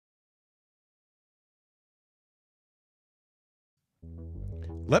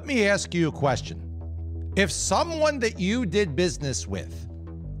Let me ask you a question. If someone that you did business with,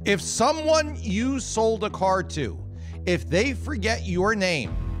 if someone you sold a car to, if they forget your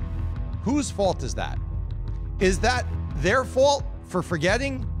name, whose fault is that? Is that their fault for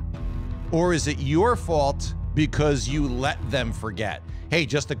forgetting? Or is it your fault because you let them forget? Hey,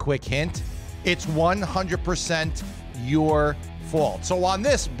 just a quick hint. It's 100% your fault. So on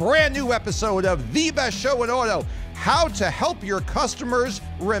this brand new episode of The Best Show in Auto, how to help your customers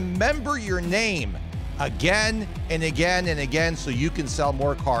remember your name again and again and again so you can sell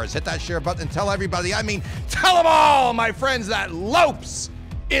more cars. Hit that share button and tell everybody, tell them all, my friends, that Lopes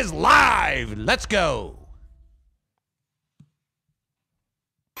is live. Let's go.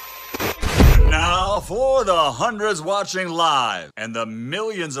 Now for the hundreds watching live and the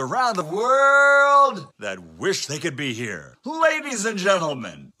millions around the world that wish they could be here. Ladies and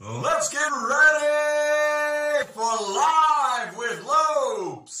gentlemen, let's get ready for Live with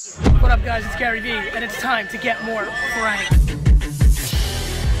Lopes. What up, guys? It's Gary Vee, and it's time to get more Frank.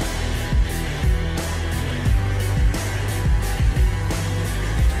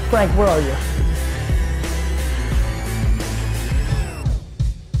 Frank, where are you?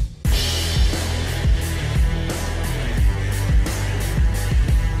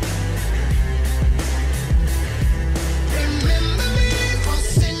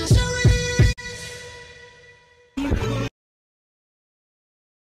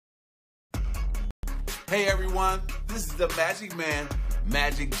 Hey everyone, this is the Magic Man,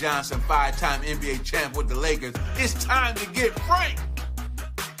 Magic Johnson, 5-time NBA champ with the Lakers. It's time to get Frank.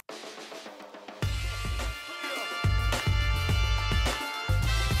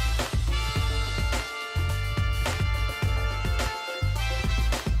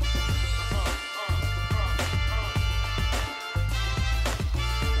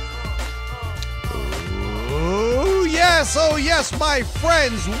 Oh yes, my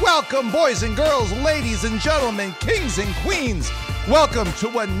friends. Welcome, boys and girls, ladies and gentlemen, kings and queens. Welcome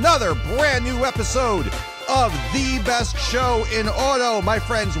to another brand new episode of The Best Show in Auto. My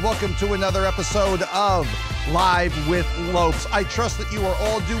friends, welcome to another episode of Live with Lopes. I trust that you are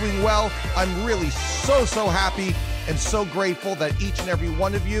all doing well. I'm really so happy and so grateful that each and every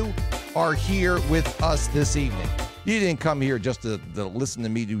one of you are here with us this evening. You didn't come here just to listen to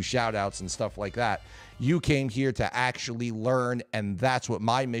me do shout outs and stuff like that. You came here to actually learn, and that's what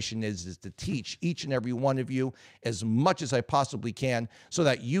my mission is to teach each and every one of you as much as I possibly can so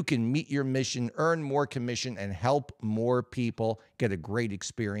that you can meet your mission, earn more commission, and help more people get a great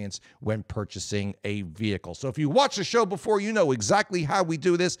experience when purchasing a vehicle. So if you watch the show before, you know exactly how we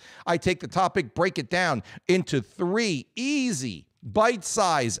do this. I take the topic, break it down into 3 easy,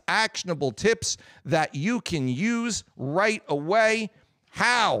 bite-sized, actionable tips that you can use right away.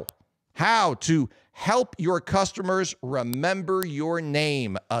 How to help your customers remember your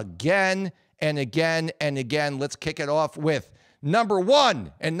name again and again and again. Let's kick it off with number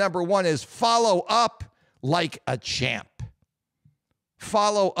 1. And number 1 is follow up like a champ.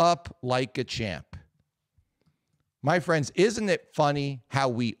 Follow up like a champ. My friends, isn't it funny how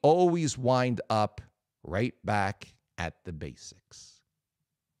we always wind up right back at the basics,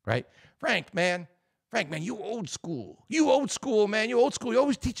 right? Frank, man, you old school. You old school, man. You old school. You're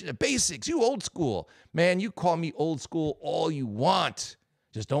always teaching the basics. You old school. Man, you call me old school all you want.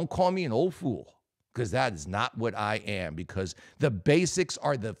 Just don't call me an old fool, because that is not what I am, because the basics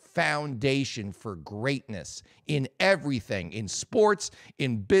are the foundation for greatness in everything, in sports,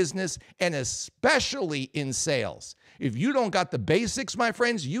 in business, and especially in sales. If you don't got the basics, my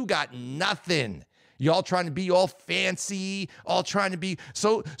friends, you got nothing. Y'all trying to be all fancy, all trying to be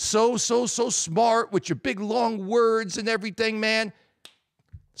so smart with your big long words and everything, man.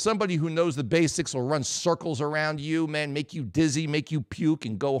 Somebody who knows the basics will run circles around you, man, make you dizzy, make you puke,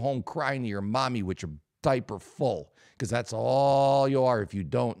 and go home crying to your mommy with your diaper full. Because that's all you are if you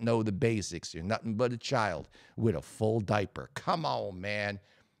don't know the basics. You're nothing but a child with a full diaper. Come on, man.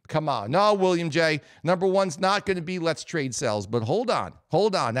 Come on. No, William J. Number 1's not going to be let's trade sales, but hold on.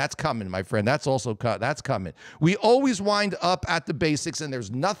 That's coming, my friend. That's coming. We always wind up at the basics, and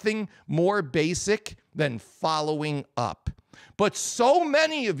there's nothing more basic than following up. But so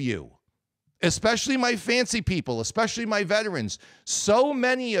many of you, especially my fancy people, especially my veterans, so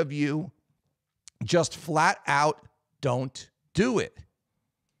many of you just flat out don't do it.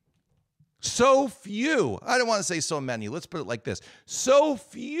 So few, I don't want to say so many, let's put it like this. So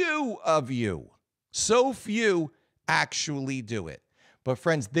few of you, actually do it. But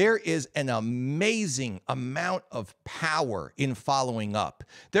friends, there is an amazing amount of power in following up.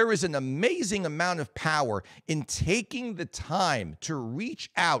 There is an amazing amount of power in taking the time to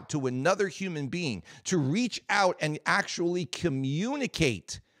reach out to another human being, to reach out and actually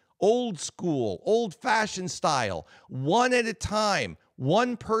communicate old school, old-fashioned style, one at a time,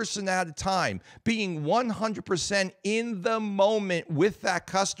 one person at a time, being 100% in the moment with that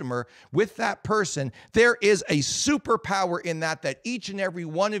customer, with that person. There is a superpower in that each and every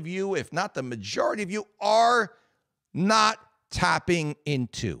one of you, if not the majority of you, are not tapping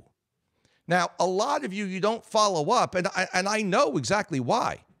into. Now, a lot of you don't follow up, and I know exactly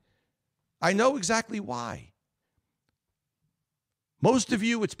why. I know exactly why. Most of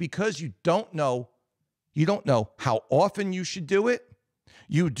you, it's because you don't know how often you should do it.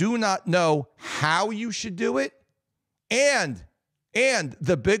 You do not know how you should do it. And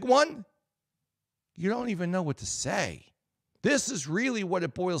the big one, you don't even know what to say. This is really what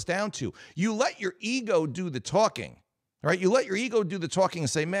it boils down to. You let your ego do the talking, right? You let your ego do the talking and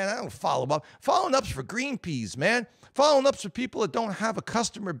say, man, I don't follow up. Following up's for green peas, man. Following up's for people that don't have a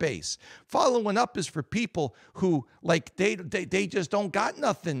customer base. Following up is for people who, like, they just don't got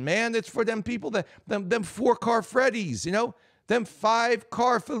nothing, man. It's for them people that, them 4-car Freddies, you know? Them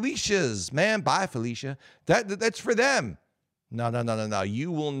 5-car Felicias, man. Bye, Felicia. That's for them. No.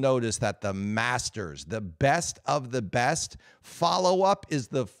 You will notice that the masters, the best of the best, follow-up is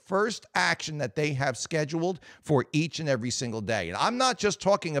the first action that they have scheduled for each and every single day. And I'm not just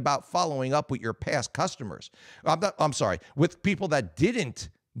talking about following up with your past customers. I'm sorry, with people that didn't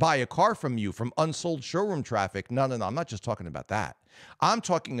buy a car from you from unsold showroom traffic. No. I'm not just talking about that. I'm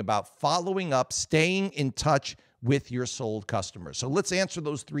talking about following up, staying in touch with your sold customers. So let's answer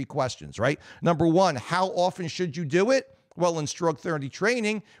those 3 questions, right? Number 1, how often should you do it? Well, in Stroke 30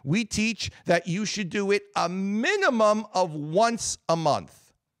 training, we teach that you should do it a minimum of once a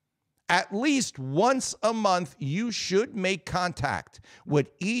month. At least once a month, you should make contact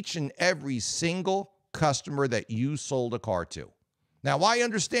with each and every single customer that you sold a car to. Now, I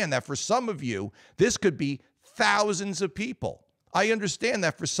understand that for some of you, this could be thousands of people. I understand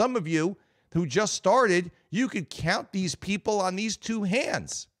that for some of you who just started, you could count these people on these 2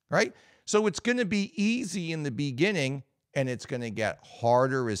 hands, right? So it's going to be easy in the beginning, and it's going to get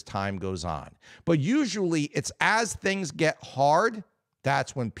harder as time goes on. But usually it's as things get hard,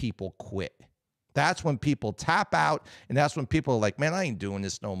 that's when people quit. That's when people tap out, and that's when people are like, man, I ain't doing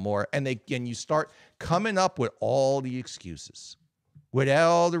this no more. And you start coming up with all the excuses, with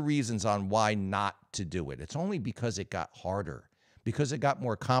all the reasons on why not to do it. It's only because it got harder, because it got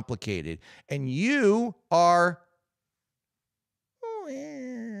more complicated, and you are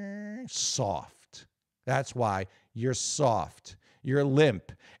soft. That's why you're soft. You're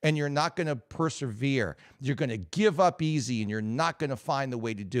limp, and you're not going to persevere. You're going to give up easy, and you're not going to find the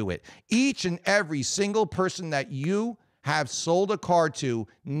way to do it. Each and every single person that you have sold a car to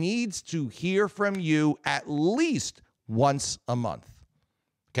needs to hear from you at least once a month.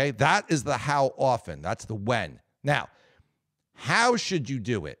 Okay, that is the how often. That's the when. Now, how should you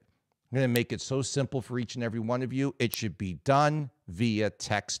do it? I'm going to make it so simple for each and every one of you. It should be done via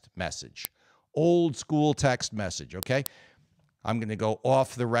text message. Old school text message, okay? I'm going to go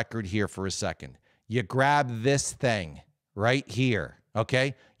off the record here for a second. You grab this thing right here,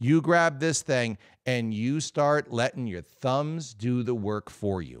 okay? You grab this thing and you start letting your thumbs do the work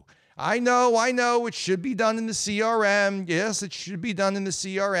for you. I know, it should be done in the CRM. Yes, it should be done in the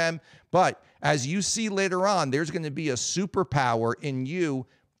CRM. But as you see later on, there's going to be a superpower in you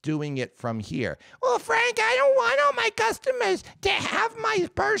doing it from here. Well, Frank, I don't want all my customers to have my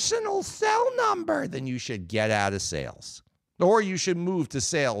personal cell number. Then you should get out of sales. Or you should move to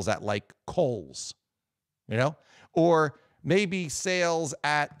sales at like Kohl's, you know? Or maybe sales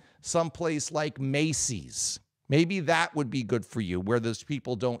at someplace like Macy's. Maybe that would be good for you, where those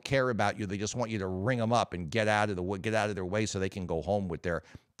people don't care about you. They just want you to ring them up and get out of their way so they can go home with their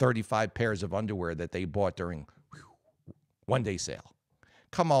 35 pairs of underwear that they bought during one-day sale.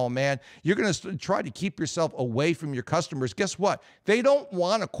 Come on, man. You're going to try to keep yourself away from your customers. Guess what? They don't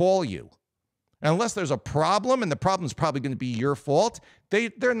want to call you. Unless there's a problem, and the problem's probably going to be your fault,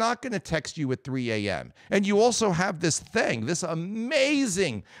 they're not going to text you at 3 a.m. And you also have this thing, this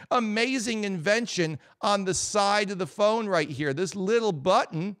amazing, amazing invention on the side of the phone right here. This little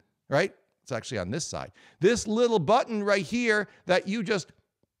button, right? It's actually on this side. This little button right here that you just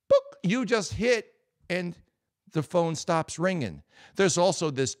hit, and the phone stops ringing. There's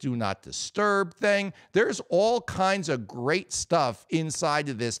also this do not disturb thing. There's all kinds of great stuff inside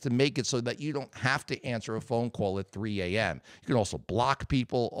of this to make it so that you don't have to answer a phone call at 3 a.m. You can also block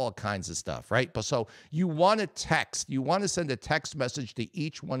people, all kinds of stuff, right? But so you want to text. You want to send a text message to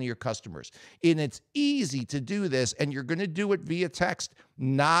each one of your customers. And it's easy to do this, and you're going to do it via text,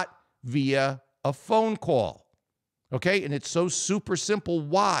 not via a phone call. Okay? And it's so super simple.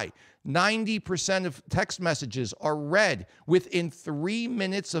 Why? 90% of text messages are read within 3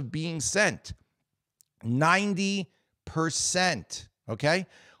 minutes of being sent. 90%, okay?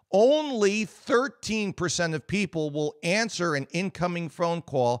 Only 13% of people will answer an incoming phone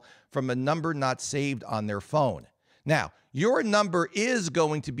call from a number not saved on their phone. Now, your number is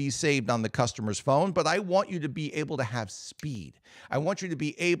going to be saved on the customer's phone, but I want you to be able to have speed. I want you to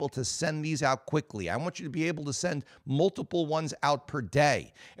be able to send these out quickly. I want you to be able to send multiple ones out per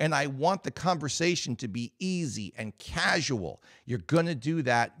day. And I want the conversation to be easy and casual. You're going to do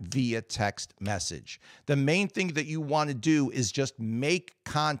that via text message. The main thing that you want to do is just make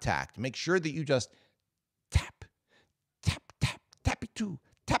contact. Make sure that you just tap, tap, tap, tap it too.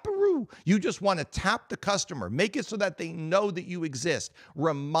 Taparoo. You just want to tap the customer. Make it so that they know that you exist.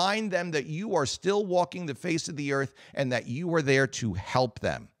 Remind them that you are still walking the face of the earth and that you are there to help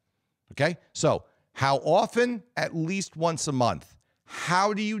them. Okay? So, how often? At least once a month.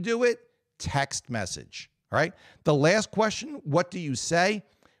 How do you do it? Text message. All right? The last question, what do you say?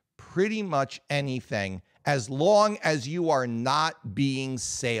 Pretty much anything, as long as you are not being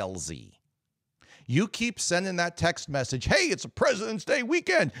salesy. You keep sending that text message, hey, it's a President's Day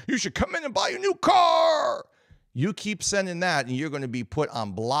weekend. You should come in and buy a new car. You keep sending that, and you're going to be put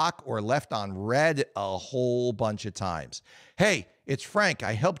on block or left on red a whole bunch of times. Hey, it's Frank.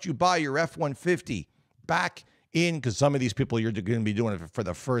 I helped you buy your F-150 back in, because some of these people, you're going to be doing it for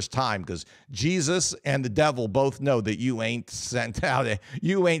the first time, because Jesus and the devil both know that you ain't sent out,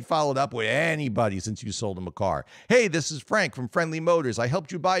 you ain't followed up with anybody since you sold them a car. Hey, this is Frank from Friendly Motors. I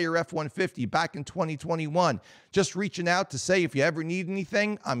helped you buy your F-150 back in 2021. Just reaching out to say if you ever need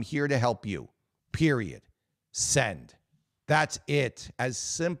anything, I'm here to help you. Period. Send. That's it. As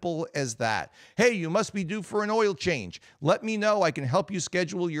simple as that. Hey, you must be due for an oil change. Let me know. I can help you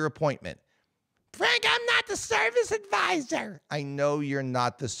schedule your appointment. Frank, I'm not the service advisor. I know you're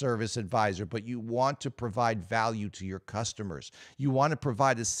not the service advisor, but you want to provide value to your customers. You want to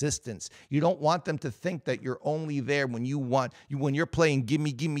provide assistance. You don't want them to think that you're only there when when you're playing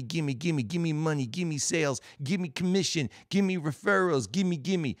gimme, gimme, gimme, gimme, gimme money, gimme sales, gimme commission, gimme referrals, gimme,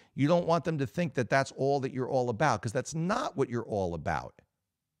 gimme. You don't want them to think that that's all that you're all about, because that's not what you're all about.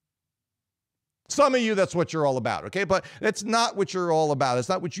 Some of you, that's what you're all about, okay? But that's not what you're all about. It's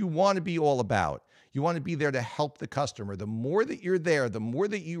not what you want to be all about. You want to be there to help the customer. The more that you're there, the more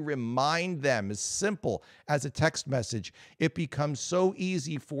that you remind them, as simple as a text message, it becomes so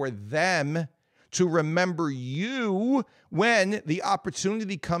easy for them to remember you when the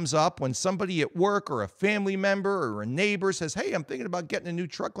opportunity comes up, when somebody at work or a family member or a neighbor says, hey, I'm thinking about getting a new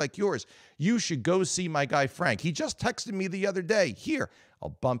truck like yours. You should go see my guy, Frank. He just texted me the other day. Here,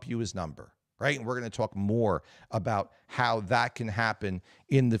 I'll bump you his number. Right? And we're going to talk more about how that can happen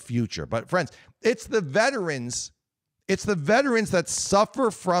in the future. But friends, it's the veterans that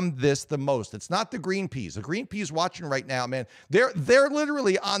suffer from this the most. It's not the green peas. The green peas watching right now, man, they're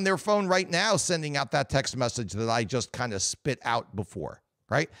literally on their phone right now sending out that text message that I just kind of spit out before,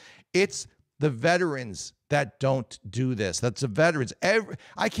 right? It's the veterans that don't do this. That's the veterans.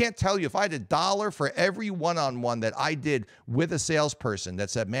 I can't tell you, if I had $1 for every one-on-one that I did with a salesperson that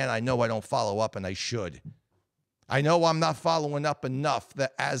said, man, I know I don't follow up and I should. I know I'm not following up enough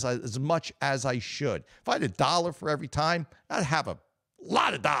as much as I should. If I had $1 for every time, I'd have a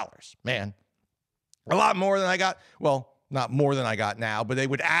lot of dollars, man. A lot more than I got. Well, not more than I got now, but they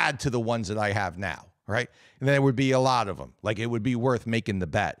would add to the ones that I have now, right? And there would be a lot of them. Like, it would be worth making the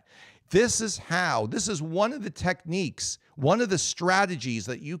bet. This is one of the techniques, one of the strategies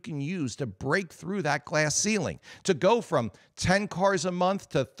that you can use to break through that glass ceiling, to go from 10 cars a month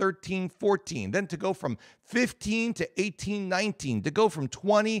to 13, 14, then to go from 15 to 18, 19, to go from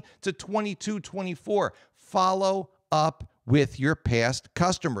 20 to 22, 24. Follow up with your past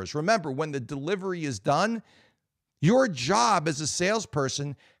customers. Remember, when the delivery is done, your job as a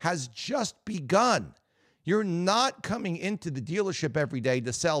salesperson has just begun. You're not coming into the dealership every day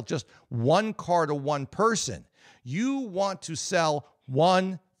to sell just one car to one person. You want to sell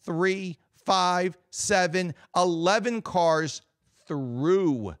 1, 3, 5, 7, 11 cars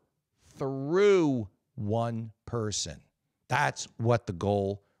through one person. That's what the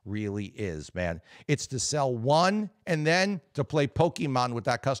goal really is, man. It's to sell one and then to play Pokemon with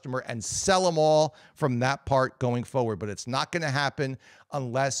that customer and sell them all from that part going forward. But it's not going to happen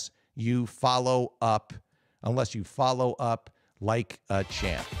unless you follow up like a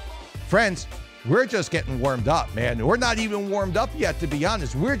champ. Friends, we're just getting warmed up, man. We're not even warmed up yet, to be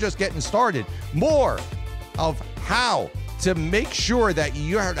honest. We're just getting started. More of how to make sure that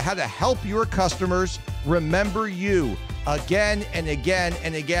you how to help your customers remember you again and again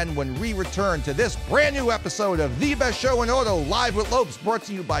and again when we return to this brand new episode of The Best Show in Auto, live with Lopes, brought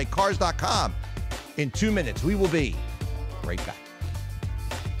to you by Cars.com. In 2 minutes, we will be right back.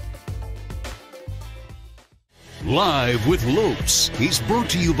 Live with Lopes is brought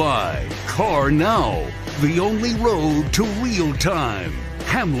to you by Car Now, the only road to real time.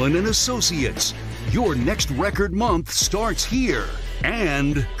 Hamlin and Associates, your next record month starts here.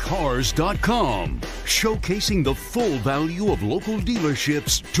 And Cars.com, showcasing the full value of local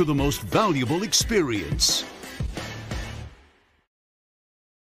dealerships to the most valuable experience.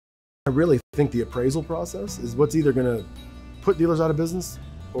 I really think the appraisal process is what's either going to put dealers out of business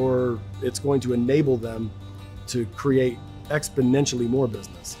or it's going to enable them to create exponentially more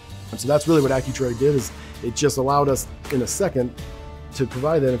business. And so that's really what AccuTrade did, is it just allowed us in a second to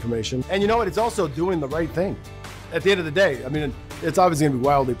provide that information. And you know what? It's also doing the right thing. At the end of the day, I mean, it's obviously going to be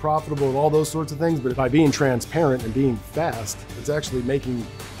wildly profitable and all those sorts of things, but by being transparent and being fast, it's actually making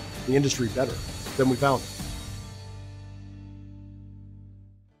the industry better than we found it.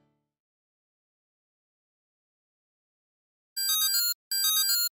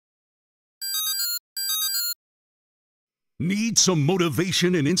 Need some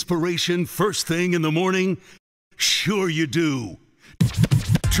motivation and inspiration first thing in the morning? Sure you do.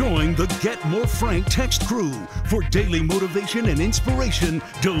 Join the Get More Frank text crew for daily motivation and inspiration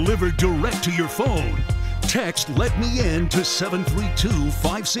delivered direct to your phone. Text "Let Me In" to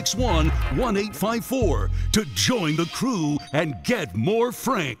 732-561-1854 to join the crew and get more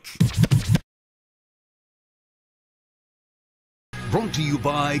Frank. Brought to you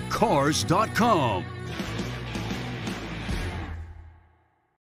by Cars.com.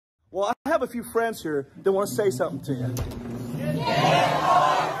 Well, I have a few friends here that want to say something to you.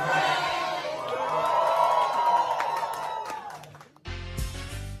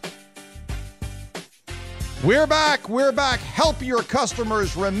 We're back. We're back. Help your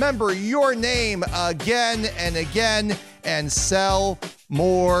customers remember your name again and again and sell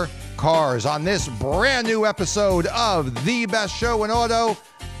more cars on this brand new episode of The Best Show in Auto,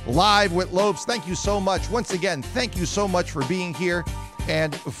 live with Lopes. Thank you so much. Once again, thank you so much for being here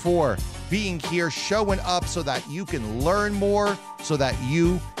and for being here, showing up so that you can learn more, so that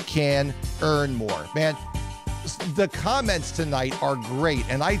you can earn more. Man, the comments tonight are great,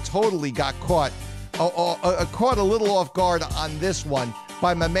 and I totally got caught a little off guard on this one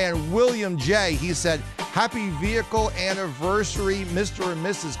by my man William J. He said, "Happy vehicle anniversary, Mr. and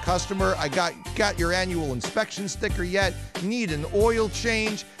Mrs. Customer. I got your annual inspection sticker yet? Need an oil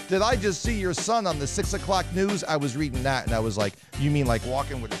change? Did I just see your son on the 6 o'clock news?" I was reading that and I was like, "You mean like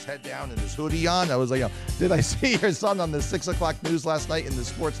walking with his head down and his hoodie on?" I was like, "Did I see your son on the 6 o'clock news last night in the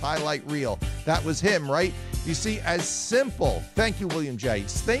sports highlight reel?" That was him, right? You see, as simple, thank you, William J.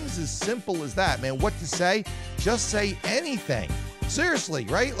 Things as simple as that, man. What to say? Just say anything. Seriously,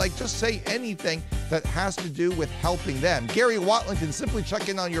 right? Like, just say anything that has to do with helping them. Gary Watlington, simply check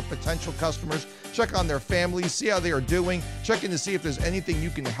in on your potential customers, check on their families, see how they are doing, check in to see if there's anything you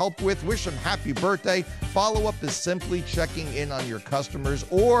can help with, wish them happy birthday. Follow-up is simply checking in on your customers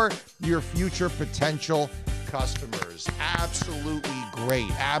or your future potential customers. Absolutely great,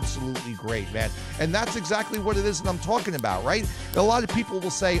 man. And that's exactly what it is that I'm talking about, right? A lot of people will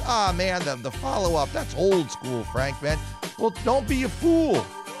say, man, the follow-up, that's old school, Frank, man. Well, don't be a fool.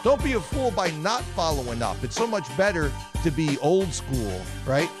 Don't be a fool by not following up. It's so much better to be old school,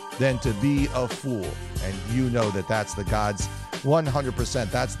 right, than to be a fool. And you know that that's the God's 100%.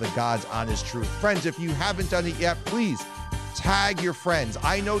 That's the God's honest truth. Friends, if you haven't done it yet, please tag your friends.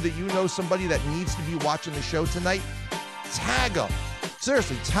 I know that you know somebody that needs to be watching the show tonight. Tag them.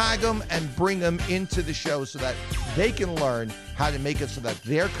 Seriously, tag them and bring them into the show so that they can learn how to make it so that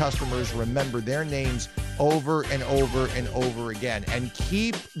their customers remember their names over and over and over again. And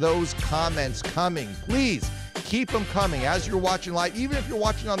keep those comments coming. Please keep them coming as you're watching live. Even if you're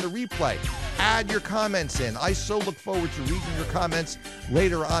watching on the replay, add your comments in. I so look forward to reading your comments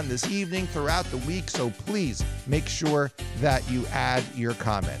later on this evening, throughout the week. So please make sure that you add your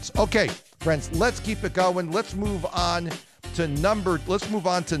comments. Okay, friends, let's keep it going. Let's move on to number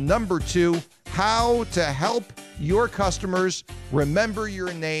 2, how to help your customers remember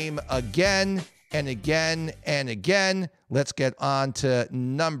your name again and again and again. Let's get on to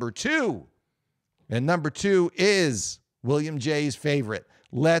number 2. And number 2 is William J's favorite.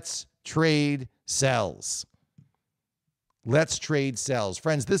 Let's trade cells. Let's trade cells.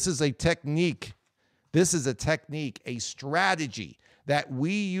 Friends, this is a technique. This is a technique, a strategy that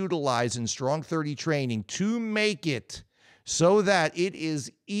we utilize in Strong 30 training to make it so that it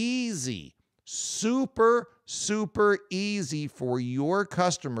is easy, super easy for your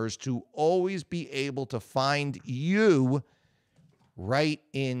customers to always be able to find you right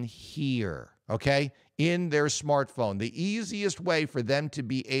in here, okay? In their smartphone. The easiest way for them to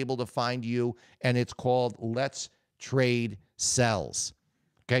be able to find you, and it's called Let's Trade Cells.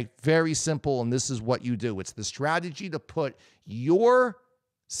 Okay, very simple, and this is what you do. It's the strategy to put your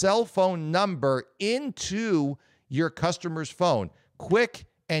cell phone number into your customer's phone. Quick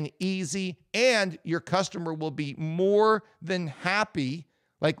and easy, and your customer will be more than happy,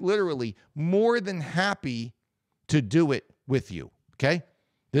 like literally more than happy to do it with you, okay?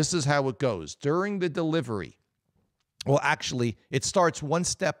 This is how it goes. During the delivery, well, actually, it starts one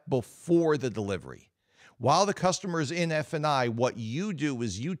step before the delivery. While the customer is in F&I, what you do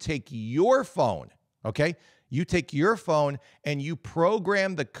is you take your phone, okay? You take your phone and you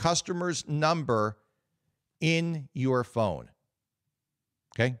program the customer's number in your phone,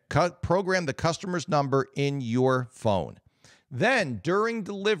 okay? Program the customer's number in your phone. Then, during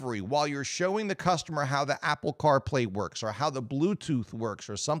delivery, while you're showing the customer how the Apple CarPlay works or how the Bluetooth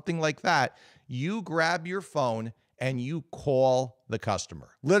works or something like that, you grab your phone and you call the customer.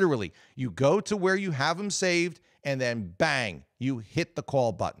 Literally, you go to where you have them saved and then bang, you hit the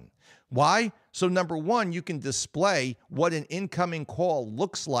call button. Why? So number one, you can display what an incoming call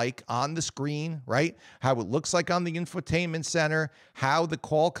looks like on the screen, right? How it looks like on the infotainment center, how the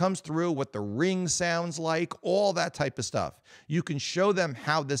call comes through, what the ring sounds like, all that type of stuff. You can show them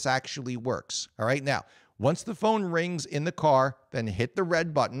how this actually works, all right? Now, once the phone rings in the car, then hit the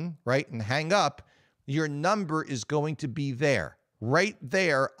red button, right, and hang up, your number is going to be there, right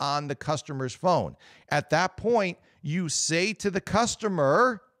there on the customer's phone. At that point, you say to the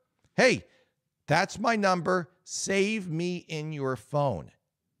customer, hey, that's my number, save me in your phone,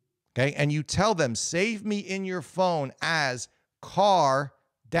 okay? And you tell them, save me in your phone as Car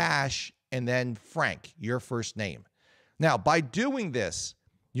dash and then Frank, your first name. Now, by doing this,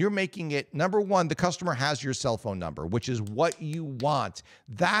 you're making it, number one, the customer has your cell phone number, which is what you want.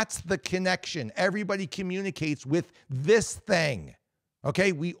 That's the connection. Everybody communicates with this thing,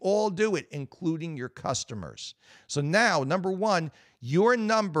 okay? We all do it, including your customers. So now, number one, your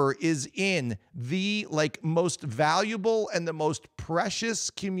number is in the most valuable and the most precious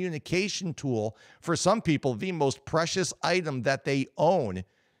communication tool for some people, the most precious item that they own.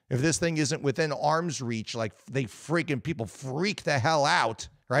 If this thing isn't within arm's reach, like people freak the hell out,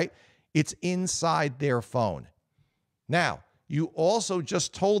 right? It's inside their phone. Now, you also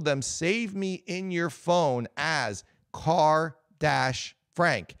just told them, save me in your phone as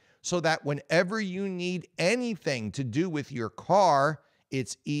Car-Frank, so that whenever you need anything to do with your car,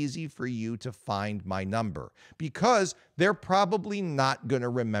 it's easy for you to find my number, because they're probably not going to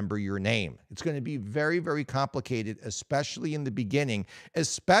remember your name. It's going to be very, very complicated, especially in the beginning,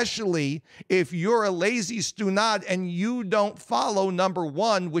 especially if you're a lazy stunad and you don't follow number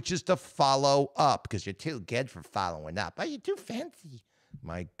one, which is to follow up, because you're too good for following up. Oh, you're too fancy.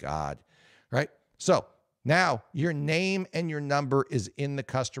 My God, right? So now your name and your number is in the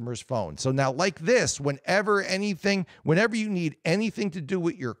customer's phone. So now like this, whenever you need anything to do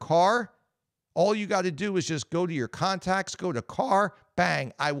with your car, all you got to do is just go to your contacts, go to car,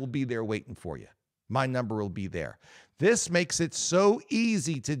 bang, I will be there waiting for you. My number will be there. This makes it so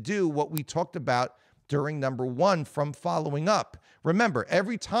easy to do what we talked about during number one from following up. Remember,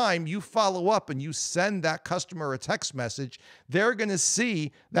 every time you follow up and you send that customer a text message, they're going to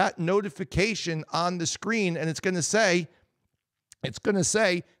see that notification on the screen, and it's going to say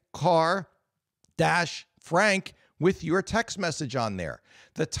Car-Frank with your text message on there.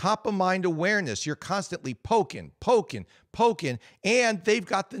 The top of mind awareness, you're constantly poking, and they've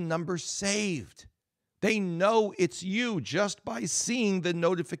got the number saved. They know it's you just by seeing the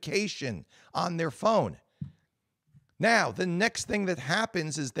notification on their phone. Now, the next thing that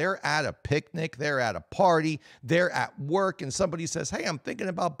happens is they're at a picnic, they're at a party, they're at work, and somebody says, hey, I'm thinking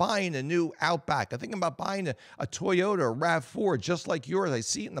about buying a new Outback. I'm thinking about buying a Toyota or RAV4 just like yours. I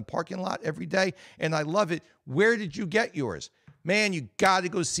see it in the parking lot every day, and I love it. Where did you get yours? Man, you got to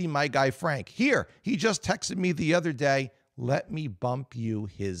go see my guy Frank. Here, he just texted me the other day. Let me bump you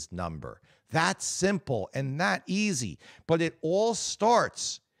his number. That's simple and that easy, but it all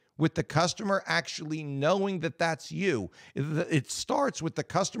starts with the customer actually knowing that that's you. It starts with the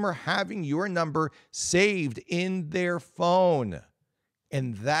customer having your number saved in their phone.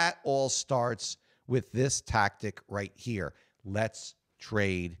 And that all starts with this tactic right here. Let's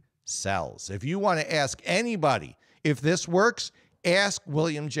trade sells. If you want to ask anybody if this works, ask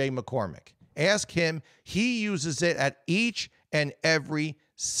William J. McCormick. Ask him. He uses it at each and every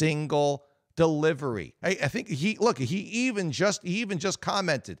single delivery. I think he even just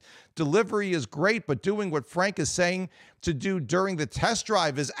commented, delivery is great, but doing what Frank is saying to do during the test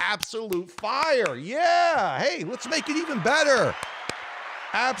drive is absolute fire. Yeah. Hey, let's make it even better.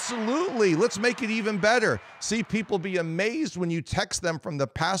 Absolutely. Let's make it even better. See, people be amazed when you text them from the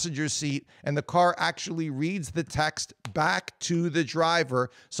passenger seat and the car actually reads the text back to the driver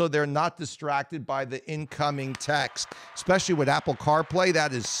so they're not distracted by the incoming text. Especially with Apple CarPlay,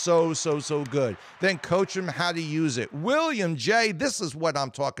 that is so good. Then coach them how to use it. William J., this is what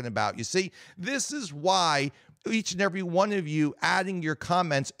I'm talking about. You see, this is why each and every one of you adding your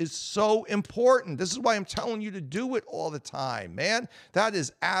comments is so important. This is why I'm telling you to do it all the time, man. That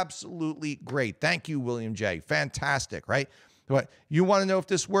is absolutely great. Thank you, William J. Fantastic, right? But you want to know if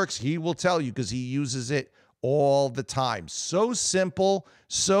this works? He will tell you because he uses it all the time. So simple,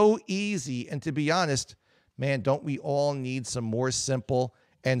 so easy. And to be honest, man, don't we all need some more simple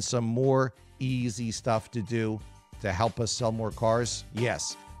and some more easy stuff to do to help us sell more cars?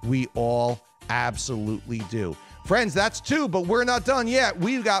 Yes, we all absolutely do. Friends, that's two, but we're not done yet.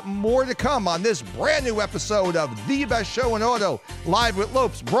 We've got more to come on this brand new episode of The Best Show in Auto, Live with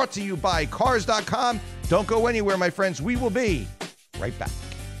Lopes, brought to you by Cars.com. Don't go anywhere, my friends. We will be right back.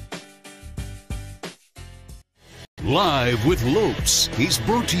 Live with Lopes is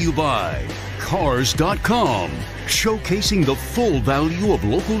brought to you by Cars.com, showcasing the full value of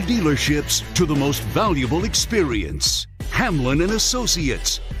local dealerships to the most valuable experience. Hamlin and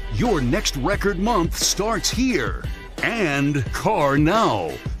Associates, your next record month starts here. And Car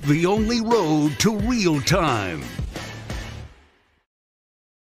Now, the only road to real time.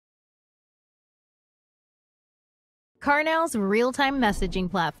 CarNow's real-time messaging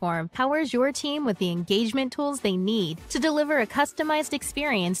platform powers your team with the engagement tools they need to deliver a customized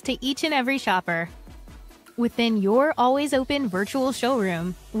experience to each and every shopper. Within your always-open virtual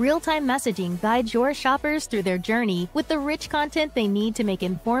showroom, real-time messaging guides your shoppers through their journey with the rich content they need to make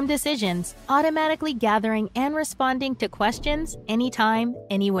informed decisions, automatically gathering and responding to questions anytime,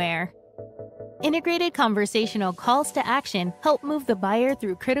 anywhere. Integrated conversational calls to action help move the buyer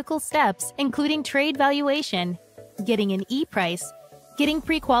through critical steps, including trade valuation, getting an e-price, getting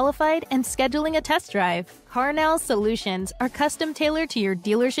pre-qualified, and scheduling a test drive. CarNow's solutions are custom-tailored to your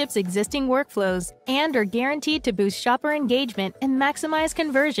dealership's existing workflows and are guaranteed to boost shopper engagement and maximize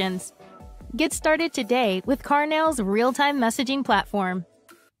conversions. Get started today with CarNow's real-time messaging platform.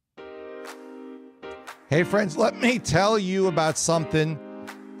 Hey, friends, let me tell you about something.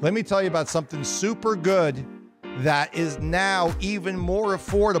 Let me tell you about something super good that is now even more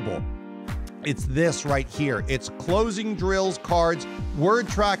affordable. It's this right here. It's closing drills, cards, word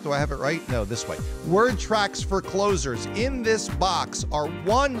track. Do I have it right? No, this way. Word tracks for closers. In this box are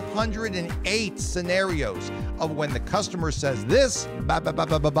 108 scenarios of when the customer says this, ba ba ba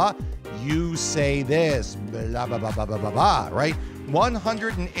ba ba ba, you say this, blah ba ba ba ba ba ba, right?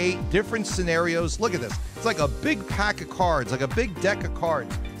 108 different scenarios. Look at this. It's like a big pack of cards, like a big deck of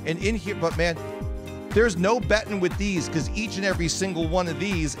cards. And in here, but man, there's no betting with these because each and every single one of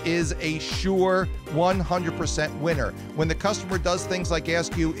these is a sure 100% winner. When the customer does things like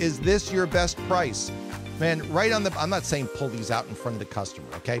ask you, is this your best price? Man, right on the, I'm not saying pull these out in front of the customer,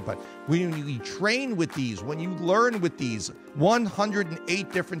 okay? But when you train with these, when you learn with these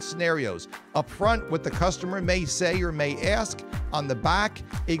 108 different scenarios, up front what the customer may say or may ask, on the back,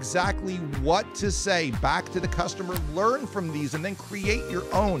 exactly what to say back to the customer. Learn from these and then create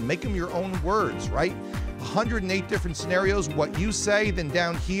your own, make them your own words, right? 108 different scenarios, what you say, then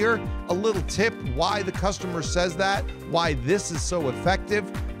down here, a little tip, why the customer says that, why this is so effective,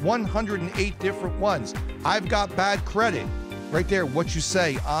 108 different ones. I've got bad credit, right there, what you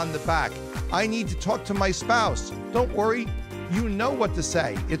say on the back. I need to talk to my spouse. Don't worry, you know what to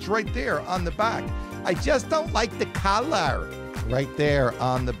say. It's right there on the back. I just don't like the color, right there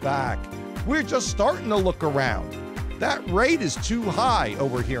on the back. We're just starting to look around. That rate is too high. Oh,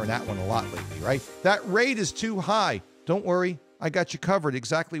 we're hearing that one a lot lately, right? That rate is too high. Don't worry, I got you covered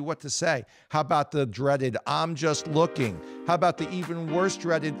exactly what to say. How about the dreaded, I'm just looking? How about the even worse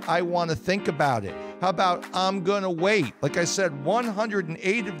dreaded, I want to think about it? How about I'm going to wait? Like I said,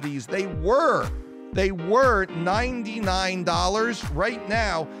 108 of these, they were They were $99. Right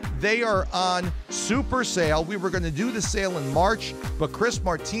now, they are on super sale. We were going to do the sale in March, but Chris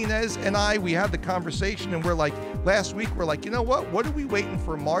Martinez and we had the conversation, and we're like, last week, we're like, you know what are we waiting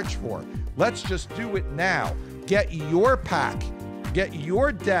for March for? Let's just do it now. Get your pack. Get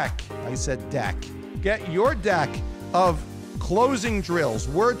your deck. I said deck. Get your deck of closing drills,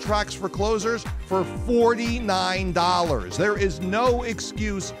 word tracks for closers for $49. There is no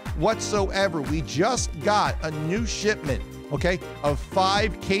excuse whatsoever. We just got a new shipment, okay, of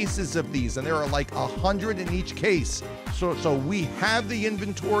 5 cases of these, and there are like 100 in each case. So we have the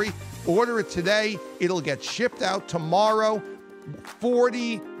inventory. Order it today. It'll get shipped out tomorrow.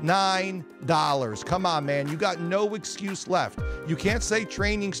 $49. Come on, man. You got no excuse left. You can't say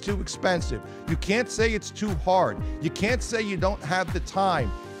training's too expensive. You can't say it's too hard. You can't say you don't have the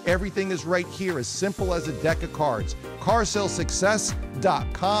time. Everything is right here, as simple as a deck of cards.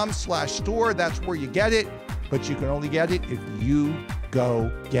 CarSalesSuccess.com/store. That's where you get it, but you can only get it if you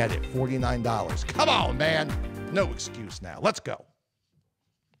go get it. $49. Come on, man. No excuse now. Let's go.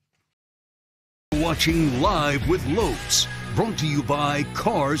 Watching Live with Lopes, brought to you by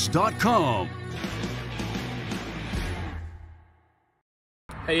Cars.com.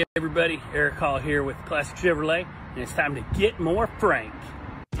 Hey everybody, Eric Hall here with Classic Chevrolet, and it's time to get more frank.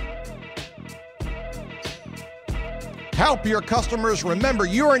 Help your customers remember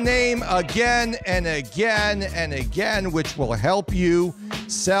your name again and again and again, which will help you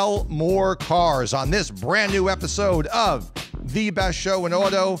sell more cars on this brand new episode of The Best Show in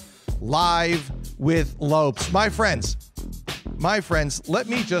Auto, Live with Lopes. My friends, let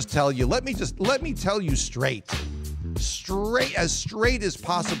me just tell you, let me tell you straight as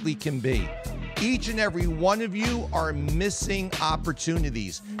possibly can be. Each and every one of you are missing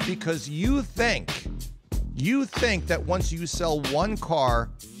opportunities because you think that once you sell one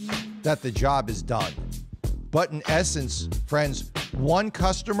car, that the job is done. But in essence, friends, one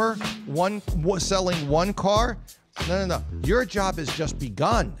customer, selling one car, no. Your job has just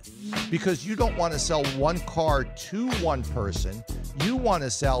begun, because you don't want to sell one car to one person. You want to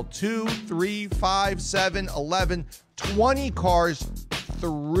sell 2, 3, 5, 7, 11, 20 cars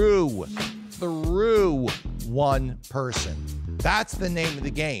through one person. That's the name of the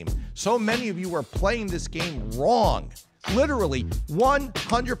game. So many of you are playing this game wrong. Literally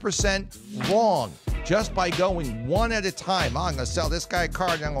 100% wrong. Just by going one at a time. I'm going to sell this guy a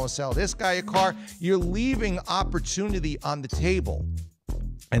car, then I'm going to sell this guy a car. You're leaving opportunity on the table.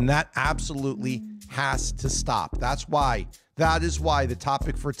 And that absolutely has to stop. That is why the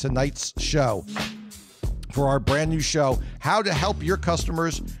topic for tonight's show, for our brand new show, how to help your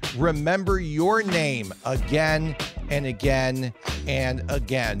customers remember your name again and again and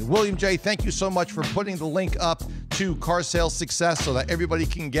again. William J., thank you so much for putting the link up to Car Sales Success so that everybody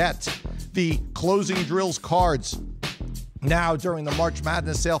can get the closing drills cards now during the March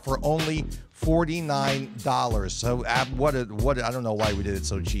Madness sale for only $49. So what I don't know why we did it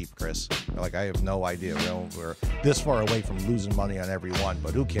so cheap, Chris. Like, I have no idea. We're this far away from losing money on every one,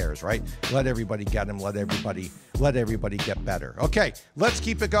 but who cares, right? Let everybody get them. Let everybody get better. Okay, let's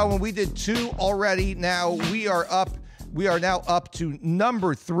keep it going. We did 2 already. Now we are now up to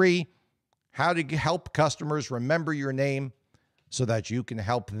number 3. How to help customers remember your name so that you can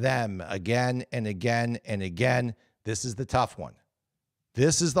help them again and again and again. This is the tough one.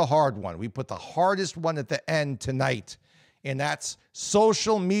 This is the hard one. We put the hardest one at the end tonight, and that's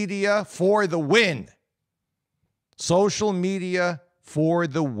social media for the win. Social media for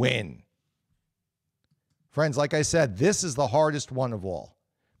the win. Friends, like I said, this is the hardest one of all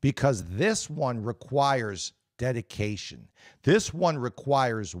because this one requires dedication. This one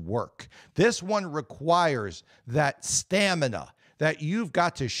requires work. This one requires that stamina that you've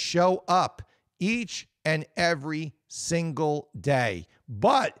got to show up each and every single day.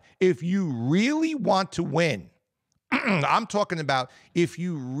 But if you really want to win, I'm talking about if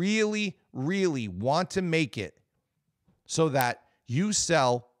you really, really want to make it so that you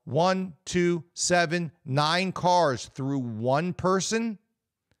sell 1, 2, 7, 9 cars through one person,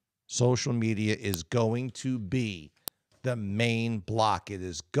 social media is going to be the main block. It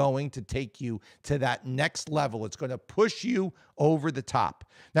is going to take you to that next level. It's going to push you over the top.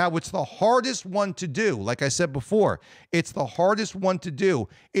 Now, it's the hardest one to do. Like I said before, it's the hardest one to do.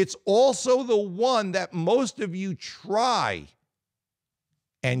 It's also the one that most of you try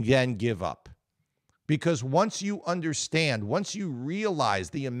and then give up. Because once you understand, once you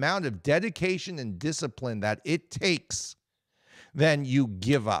realize the amount of dedication and discipline that it takes, then you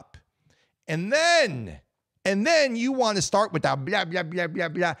give up. And then And then you want to start with that blah, blah, blah, blah,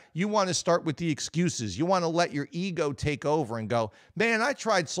 blah. You want to start with the excuses. You want to let your ego take over and go, man, I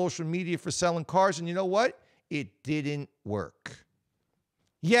tried social media for selling cars, and you know what? It didn't work.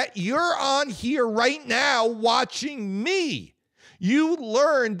 Yet you're on here right now watching me. You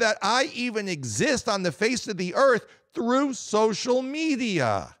learned that I even exist on the face of the earth through social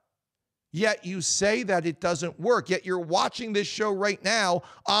media. Yet you say that it doesn't work. Yet you're watching this show right now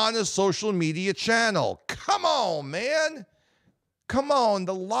on a social media channel. Come on, man. Come on.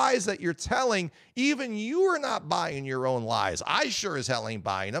 The lies that you're telling, even you are not buying your own lies. I sure as hell ain't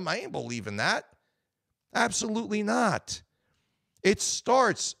buying them. I ain't believing that. Absolutely not. It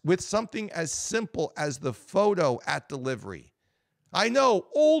starts with something as simple as the photo at delivery. I know,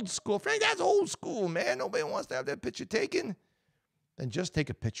 old school. Frank, that's old school, man. Nobody wants to have that picture taken. Then just take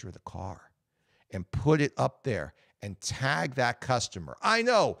a picture of the car and put it up there and tag that customer. I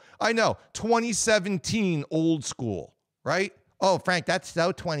know. 2017 old school, right? Oh, Frank, that's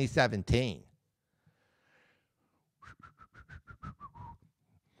so 2017.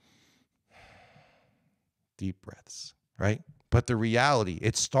 Deep breaths, right? But the reality,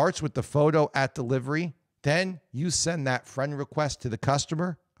 it starts with the photo at delivery. Then you send that friend request to the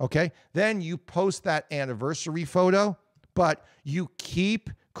customer, okay? Then you post that anniversary photo, but you keep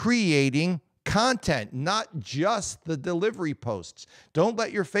creating content, not just the delivery posts. Don't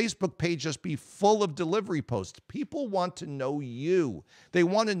let your Facebook page just be full of delivery posts. People want to know you. They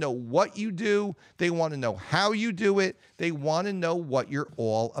want to know what you do. They want to know how you do it. They want to know what you're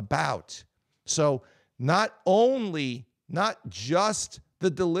all about. So not just the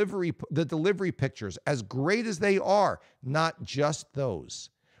delivery pictures, as great as they are, not just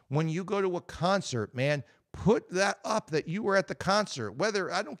those. When you go to a concert, man, put that up that you were at the concert,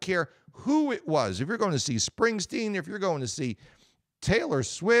 whether, I don't care who it was. If you're going to see Springsteen, if you're going to see Taylor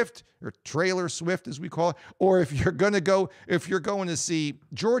Swift, or Trailer Swift as we call it, or if you're going to see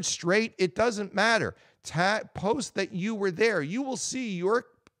George Strait, it doesn't matter. Post that you were there. You will see your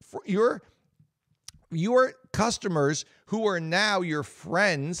customers who are now your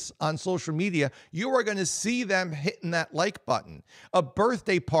friends on social media, you are going to see them hitting that like button. A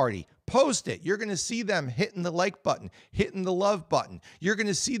birthday party, post it. You're going to see them hitting the like button, hitting the love button. You're going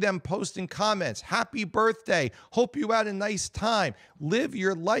to see them posting comments. Happy birthday. Hope you had a nice time. Live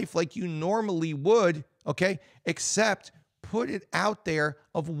your life like you normally would, okay? Except put it out there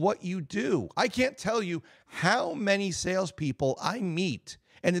of what you do. I can't tell you how many salespeople I meet.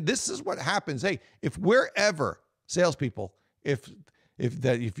 And this is what happens. Hey, if we're ever, salespeople, if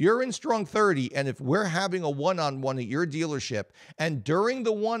you're in Strong 30 and if we're having a one-on-one at your dealership, and during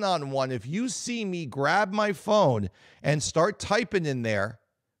the one-on-one, if you see me grab my phone and start typing in there,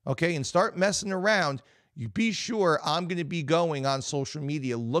 okay, and start messing around, you be sure I'm going to be going on social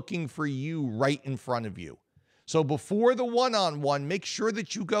media looking for you right in front of you. So before the one-on-one, make sure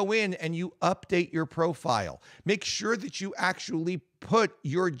that you go in and you update your profile. Make sure that you actually put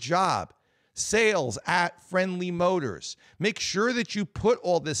your job, sales at Friendly Motors. Make sure that you put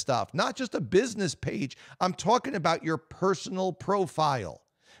all this stuff, not just a business page. I'm talking about your personal profile.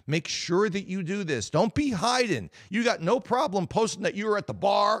 Make sure that you do this. Don't be hiding. You got no problem posting that you were at the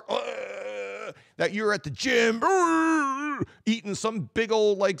bar, that you're at the gym, eating some big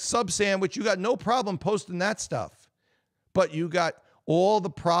old like sub sandwich. You got no problem posting that stuff. But you got all the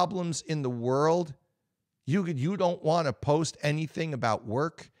problems in the world. You don't want to post anything about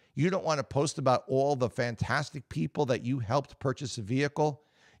work. You don't want to post about all the fantastic people that you helped purchase a vehicle.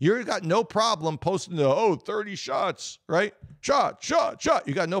 You got no problem posting 30 shots, right? Shot.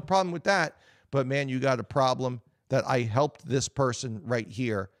 You got no problem with that. But man, you got a problem that I helped this person right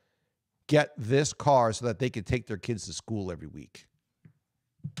here get this car so that they could take their kids to school every week.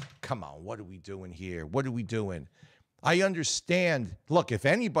 Come on, what are we doing here? What are we doing? I understand. Look, if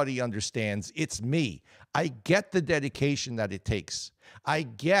anybody understands, it's me. I get the dedication that it takes. I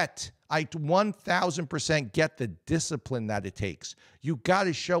 1000% get the discipline that it takes. You got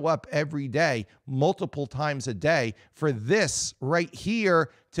to show up every day, multiple times a day, for this right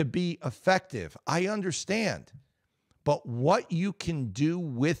here to be effective. I understand. But what you can do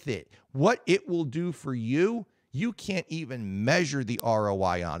with it, what it will do for you, you can't even measure the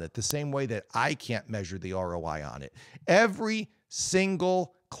ROI on it the same way that I can't measure the ROI on it. Every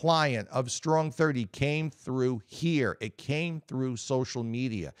single client of Strong 30 came through here. It came through social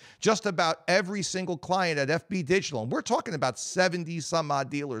media. Just about every single client at FB Digital, and we're talking about 70 some odd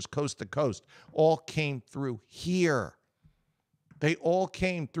dealers coast to coast, all came through here. They all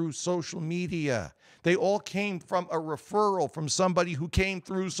came through social media. They all came from a referral from somebody who came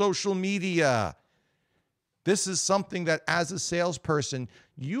through social media. This is something that as a salesperson,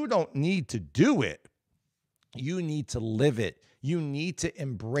 you don't need to do it. You need to live it. You need to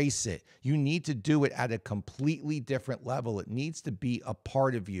embrace it. You need to do it at a completely different level. It needs to be a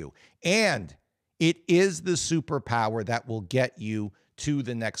part of you. And it is the superpower that will get you to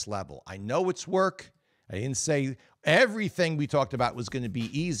the next level. I know it's work. I didn't say everything we talked about was going to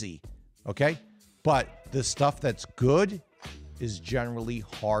be easy, okay? But the stuff that's good is generally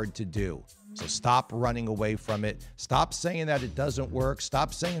hard to do. So stop running away from it. Stop saying that it doesn't work.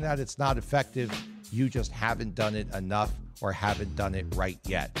 Stop saying that it's not effective. You just haven't done it enough or haven't done it right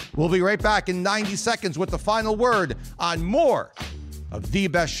yet. We'll be right back in 90 seconds with the final word on more of The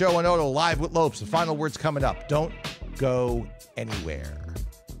Best Show in Auto, Live with Lopes. The final word's coming up. Don't go anywhere.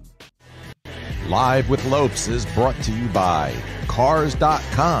 Live with Lopes is brought to you by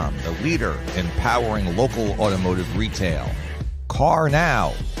Cars.com, the leader in powering local automotive retail. Car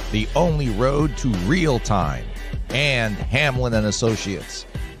Now, the only road to real time. And Hamlin and Associates.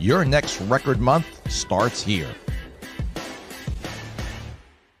 Your next record month starts here.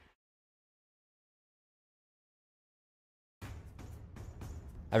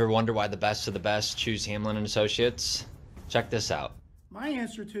 Ever wonder why the best of the best choose Hamlin and Associates? Check this out. My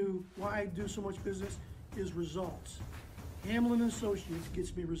answer to why I do so much business is results. Hamlin and Associates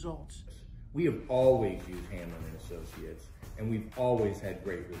gets me results. We have always used Hamlin and Associates, and we've always had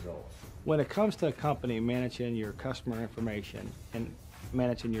great results. When it comes to a company managing your customer information and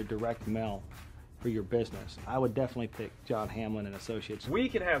managing your direct mail for your business, I would definitely pick John Hamlin and Associates. We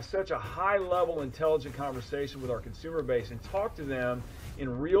can have such a high-level, intelligent conversation with our consumer base and talk to them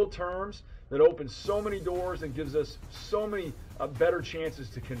in real terms that opens so many doors and gives us so many better chances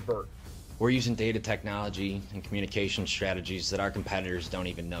to convert. We're using data technology and communication strategies that our competitors don't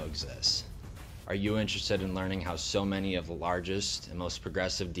even know exist. Are you interested in learning how so many of the largest and most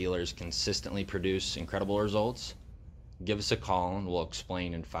progressive dealers consistently produce incredible results? Give us a call and we'll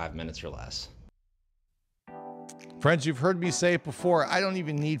explain in 5 minutes or less. Friends, you've heard me say it before. I don't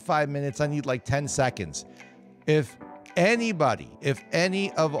even need 5 minutes. I need like 10 seconds. If any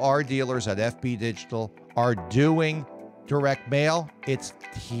of our dealers at FB Digital are doing direct mail, it's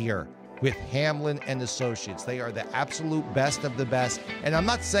here with Hamlin and Associates. They are the absolute best of the best. And I'm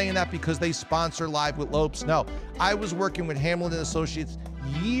not saying that because they sponsor Live with Lopes. No, I was working with Hamlin and Associates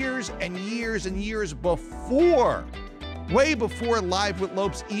years and years and years before, way before Live with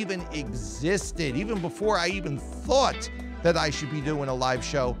Lopes even existed, even before I even thought that I should be doing a live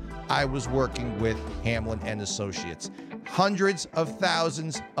show. I was working with Hamlin and Associates. Hundreds of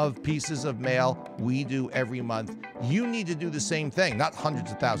thousands of pieces of mail we do every month. You need to do the same thing. Not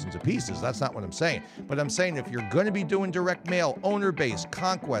hundreds of thousands of pieces. That's not what I'm saying. But I'm saying if you're going to be doing direct mail, owner base,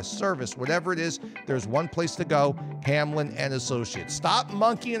 conquest, service, whatever it is, there's one place to go, Hamlin and Associates. Stop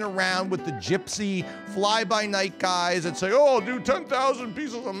monkeying around with the gypsy fly-by-night guys that say, oh, I'll do 10,000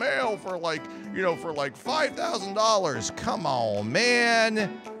 pieces of mail for like $5,000. Come on,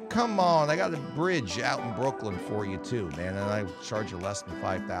 man. Come on, I got a bridge out in Brooklyn for you too, man, and I charge you less than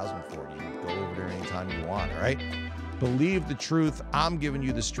 $5,000 for it. You can go over there anytime you want, all right? Believe the truth. I'm giving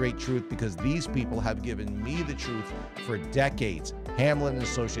you the straight truth because these people have given me the truth for decades. Hamlin and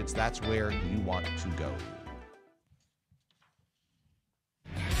Associates, that's where you want to go.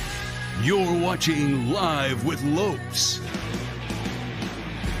 You're watching Live with Lopes.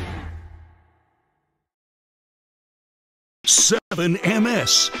 Seven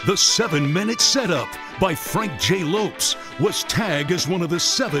MS, the 7-minute setup by Frank J. Lopes, was tagged as one of the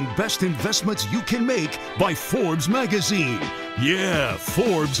 7 best investments you can make by Forbes magazine. Yeah,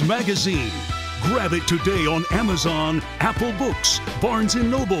 Forbes magazine. Grab it today on Amazon, Apple Books, Barnes &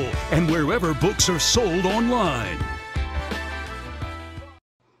 Noble, and wherever books are sold online.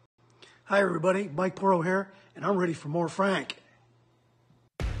 Hi everybody, Mike Porro here, and I'm ready for more Frank.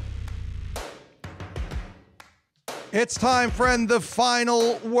 It's time, friend, the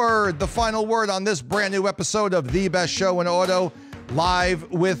final word on this brand new episode of The Best Show in Auto,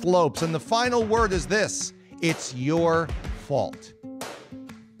 Live with Lopes. And the final word is this: it's your fault.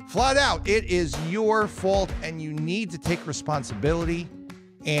 Flat out, it is your fault, and you need to take responsibility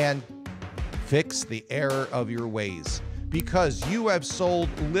and fix the error of your ways. Because you have sold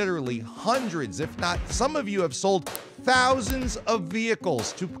literally hundreds, if not some of you have sold thousands of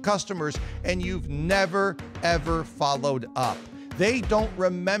vehicles to customers, and you've never, ever followed up. They don't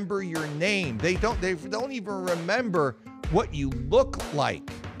remember your name. They don't even remember what you look like.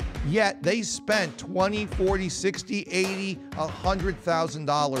 Yet they spent $20, $40, $60, $80,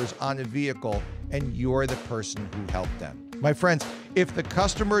 $100,000 on a vehicle, and you're the person who helped them. My friends, if the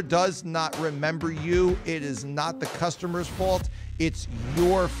customer does not remember you, it is not the customer's fault, it's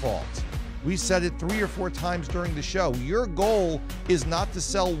your fault. We said it 3 or 4 times during the show. Your goal is not to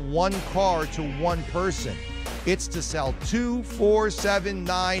sell one car to one person. It's to sell 2, 4, 7,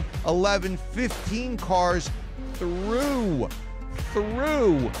 9, 11, 15 cars through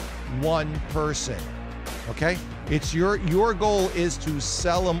one person. Okay? It's your goal is to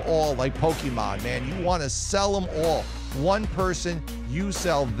sell them all like Pokemon, man. You want to sell them all. One person, you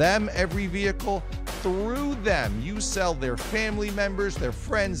sell them every vehicle. Through them, you sell their family members, their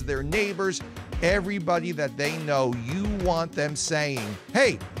friends, their neighbors, everybody that they know. You want them saying,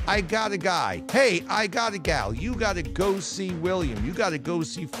 hey, I got a guy. Hey, I got a gal. You got to go see William. You got to go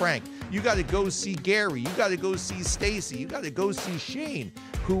see Frank. You got to go see Gary. You got to go see Stacy. You got to go see Shane.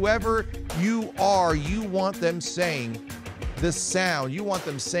 Whoever you are, you want them saying the sound. You want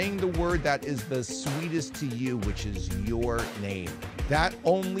them saying the word that is the sweetest to you, which is your name. That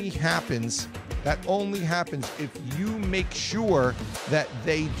only happens if you make sure that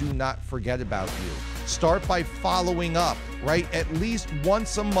they do not forget about you. Start by following up, right? At least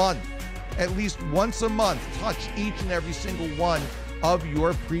once a month. Touch each and every single one of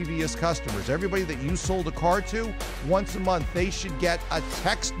your previous customers. Everybody that you sold a car to, once a month, they should get a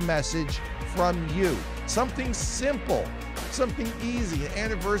text message from you. Something simple, something easy, an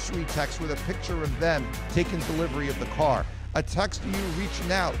anniversary text with a picture of them taking delivery of the car. A text to you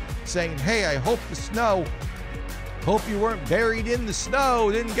reaching out saying, hey, I hope you weren't buried in the snow,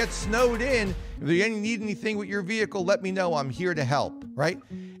 didn't get snowed in. If you need anything with your vehicle, let me know. I'm here to help, right?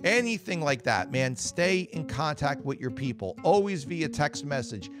 Anything like that, man. Stay in contact with your people, always via text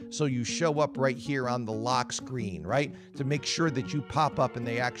message, so you show up right here on the lock screen, right? To make sure that you pop up and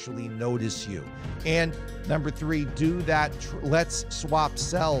they actually notice you. And number 3, do that. Let's swap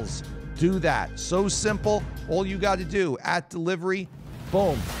cells. Do that. So simple. All you got to do at delivery,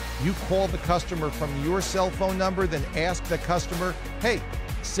 boom, you call the customer from your cell phone number, then ask the customer, hey,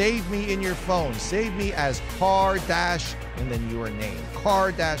 save me in your phone. Save me as car dash and then your name,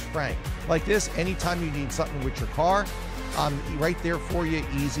 car dash Frank. Like this, anytime you need something with your car, I'm right there for you,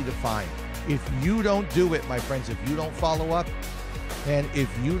 easy to find. If you don't do it, my friends, if you don't follow up, and if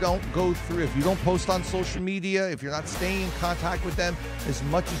you don't go through, if you don't post on social media, if you're not staying in contact with them as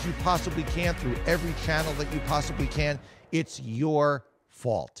much as you possibly can through every channel that you possibly can, it's your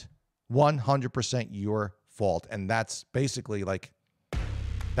fault. 100% your fault. And that's basically like,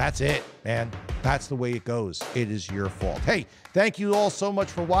 that's it, man. That's the way it goes. It is your fault. Hey, thank you all so much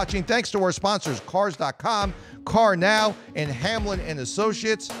for watching. Thanks to our sponsors, Cars.com, Car Now, and Hamlin and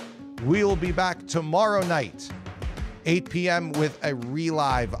Associates. We will be back tomorrow night, 8 p.m. with a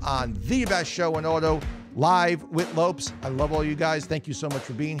relive on The Best Show in Auto, live with Lopes. I love all you guys. Thank you so much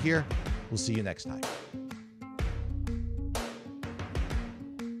for being here. We'll see you next time.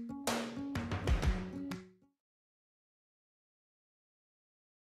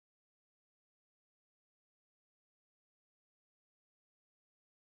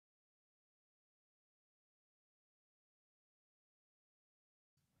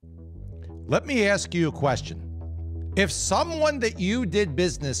 Let me ask you a question. If someone that you did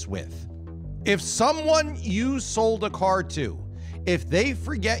business with, if someone you sold a car to, if they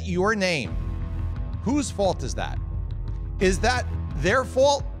forget your name, whose fault is that? Is that their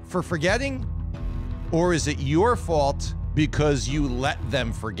fault for forgetting? Or is it your fault because you let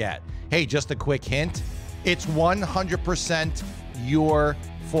them forget? Hey, just a quick hint. It's 100% your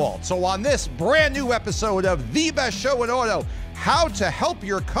fault. So on this brand new episode of The Best Show in Auto, how to help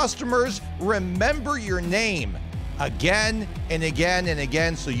your customers remember your name again and again and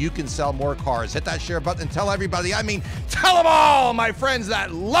again so you can sell more cars. Hit that share button and tell everybody, tell them all, my friends,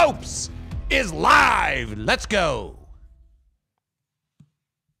 that Lopes is live. Let's go.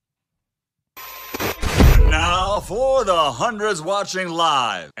 Now for the hundreds watching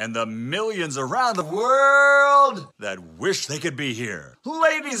live and the millions around the world that wish they could be here.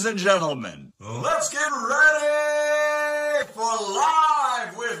 Ladies and gentlemen, let's get ready for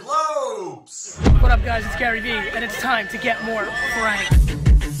Live with Lopes. What up, guys? It's Gary Vee, and it's time to get more Frank.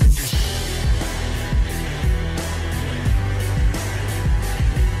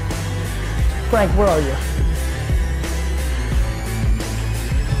 Frank, where are you?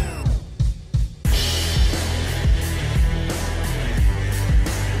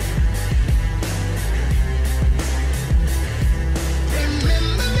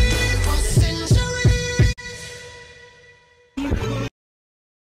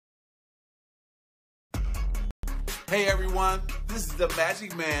 Hey everyone, this is the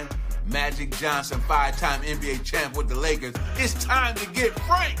Magic Man, Magic Johnson, 5-time NBA champ with the Lakers. It's time to get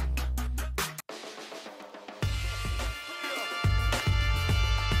Frank.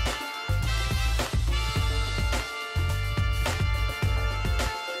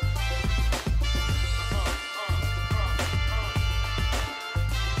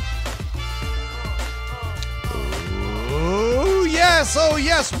 Oh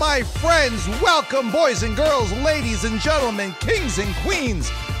yes, my friends. Welcome, boys and girls, ladies and gentlemen, kings and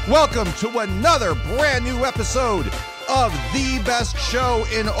queens. Welcome to another brand new episode of the best show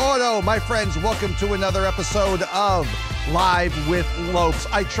in auto. My friends, welcome to another episode of Live with Lopes.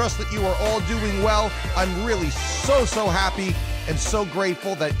 I trust that you are all doing well. I'm really so happy and so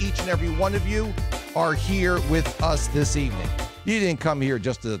grateful that each and every one of you are here with us this evening. You didn't come here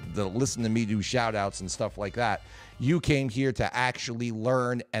just to listen to me do shout outs and stuff like that. You came here to actually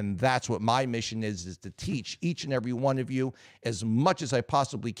learn, and that's what my mission is to teach each and every one of you as much as I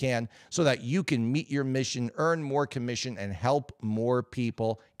possibly can so that you can meet your mission, earn more commission, and help more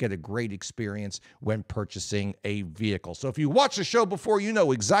people get a great experience when purchasing a vehicle. So if you watch the show before, you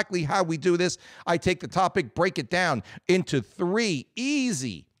know exactly how we do this. I take the topic, break it down into 3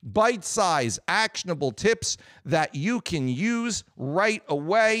 easy, bite-sized, actionable tips that you can use right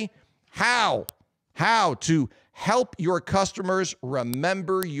away. How to help your customers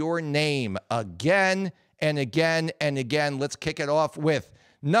remember your name again and again and again. Let's kick it off with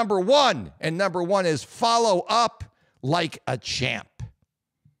number 1. And number 1 is follow up like a champ.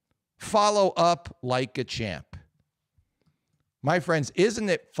 Follow up like a champ. My friends, isn't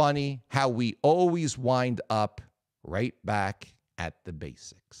it funny how we always wind up right back at the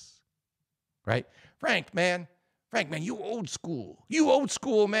basics? Right? Frank, man, you old school. You old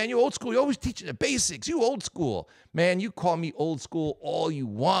school, man. You old school. You're always teaching the basics. You old school. Man, you call me old school all you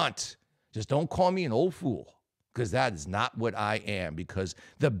want. Just don't call me an old fool, because that is not what I am, because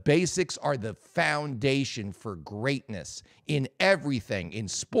the basics are the foundation for greatness in everything, in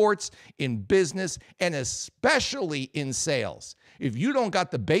sports, in business, and especially in sales. If you don't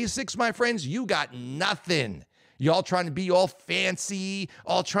got the basics, my friends, you got nothing. Y'all trying to be all fancy,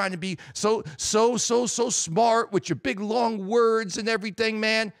 all trying to be so smart with your big long words and everything,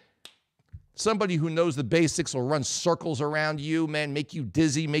 man. Somebody who knows the basics will run circles around you, man, make you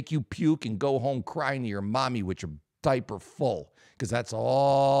dizzy, make you puke, and go home crying to your mommy with your diaper full. Because that's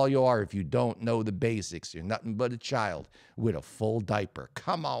all you are if you don't know the basics. You're nothing but a child with a full diaper.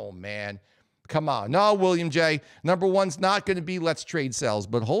 Come on, man. Come on. No, William J. Number 1's not going to be let's trade sales,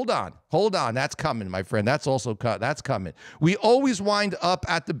 but hold on. That's coming, my friend. That's coming. We always wind up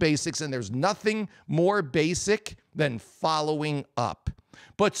at the basics, and there's nothing more basic than following up.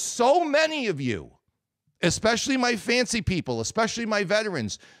 But so many of you, especially my fancy people, especially my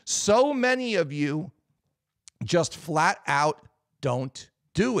veterans, so many of you just flat out don't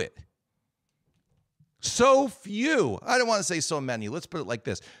do it. So few, I don't want to say so many, let's put it like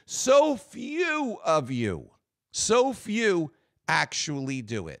this. So few of you, actually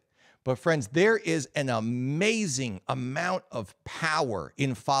do it. But friends, there is an amazing amount of power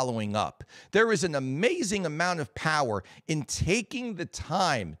in following up. There is an amazing amount of power in taking the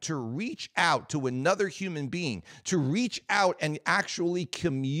time to reach out to another human being, to reach out and actually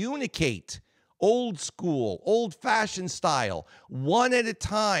communicate old school, old-fashioned style, one at a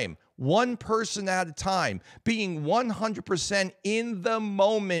time, one person at a time, being 100% in the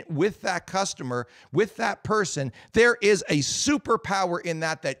moment with that customer, with that person. There is a superpower in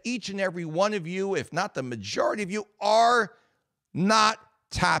that each and every one of you, if not the majority of you, are not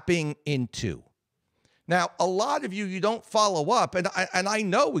tapping into. Now, a lot of you don't follow up, and I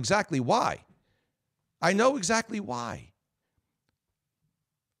know exactly why. I know exactly why.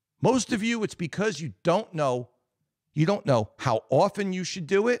 Most of you, it's because you don't know how often you should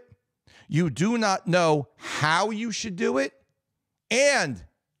do it. You do not know how you should do it. And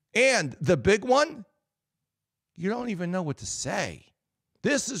the big one, you don't even know what to say.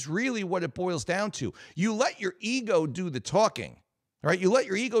 This is really what it boils down to. You let your ego do the talking, right? You let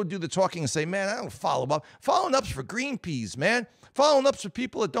your ego do the talking and say, man, I don't follow up. Following up's for green peas, man. Following up's for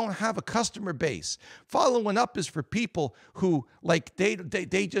people that don't have a customer base. Following up is for people who, like, they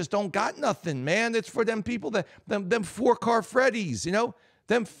just don't got nothing, man. It's for them people that, them 4-car Freddies, you know?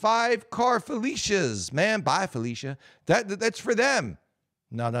 Them 5-car Felicias, man. Bye, Felicia. That's for them.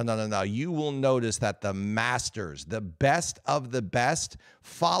 No. You will notice that the masters, the best of the best,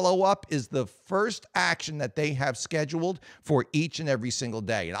 follow-up is the first action that they have scheduled for each and every single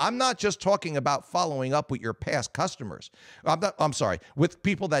day. And I'm not just talking about following up with your past customers. I'm sorry, with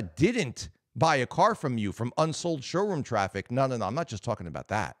people that didn't buy a car from you from unsold showroom traffic. No. I'm not just talking about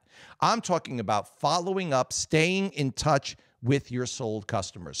that. I'm talking about following up, staying in touch with your sold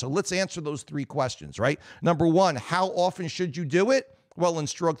customers. So let's answer those 3 questions, right? Number 1, how often should you do it? Well, in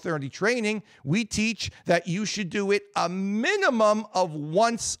Stroke 30 training, we teach that you should do it a minimum of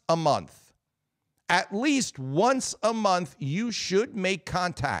once a month. At least once a month, you should make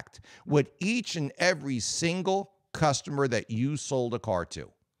contact with each and every single customer that you sold a car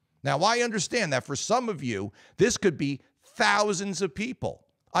to. Now, I understand that for some of you, this could be thousands of people.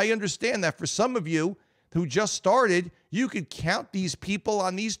 I understand that for some of you who just started, you could count these people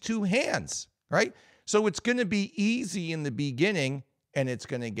on these two hands, right? So it's going to be easy in the beginning, and it's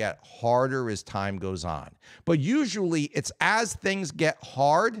going to get harder as time goes on. But usually it's as things get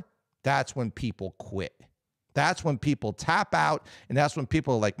hard, that's when people quit. That's when people tap out, and that's when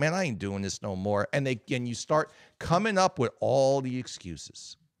people are like, man, I ain't doing this no more. And you start coming up with all the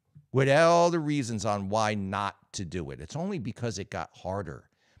excuses, with all the reasons on why not to do it. It's only because it got harder,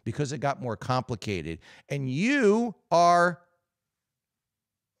 because it got more complicated, and you are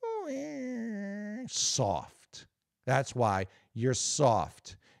soft. That's why you're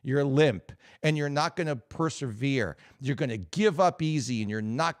soft. You're limp, and you're not going to persevere. You're going to give up easy, and you're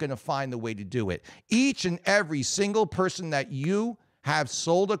not going to find the way to do it. Each and every single person that you have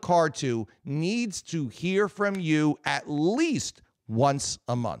sold a car to needs to hear from you at least once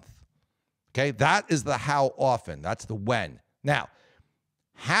a month. Okay, that is the how often. That's the when. Now,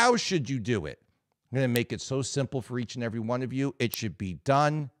 how should you do it? I'm going to make it so simple for each and every one of you. It should be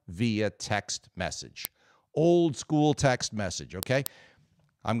done via text message. Old school text message, okay?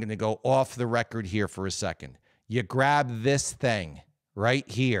 I'm going to go off the record here for a second. You grab this thing right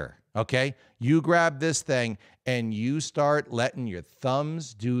here, okay? You grab this thing and you start letting your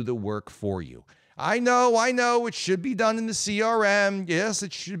thumbs do the work for you. I know, it should be done in the CRM. Yes,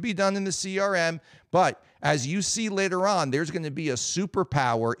 it should be done in the CRM. But as you see later on, there's going to be a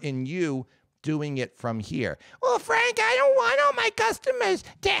superpower in you doing it from here. Well, Frank, I don't want all my customers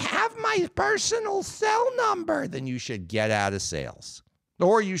to have my personal cell number. Then you should get out of sales.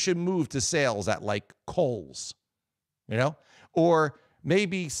 Or you should move to sales at like Kohl's, you know? Or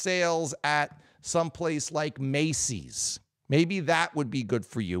maybe sales at someplace like Macy's. Maybe that would be good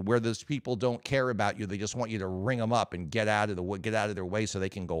for you, where those people don't care about you. They just want you to ring them up and get out of their way so they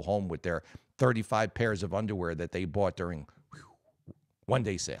can go home with their 35 pairs of underwear that they bought during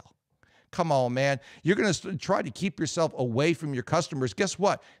one-day sale. Come on, man. You're going to try to keep yourself away from your customers. Guess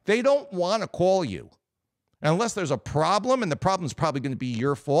what? They don't want to call you. Unless there's a problem, and the problem's probably going to be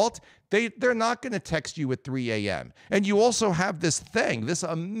your fault, they're not going to text you at 3 a.m. And you also have this thing, this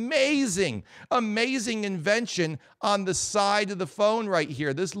amazing, amazing invention on the side of the phone right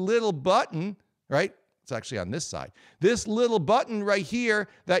here. This little button, right? It's actually on this side. This little button right here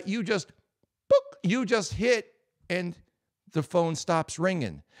that you just hit, and the phone stops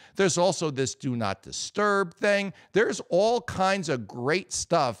ringing. There's also this do not disturb thing. There's all kinds of great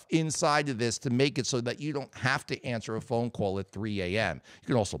stuff inside of this to make it so that you don't have to answer a phone call at 3 a.m. You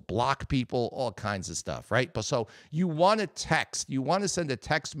can also block people, all kinds of stuff, right? But so you want to text. You want to send a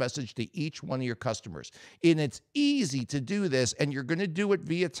text message to each one of your customers. And it's easy to do this, and you're going to do it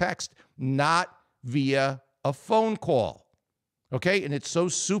via text, not via a phone call. Okay? And it's so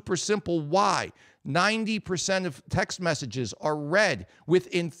super simple. Why? 90% of text messages are read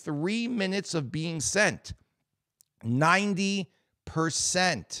within 3 minutes of being sent. 90%,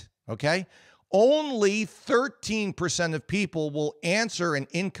 okay? Only 13% of people will answer an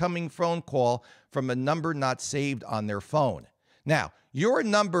incoming phone call from a number not saved on their phone. Now, your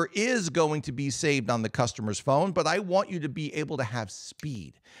number is going to be saved on the customer's phone, but I want you to be able to have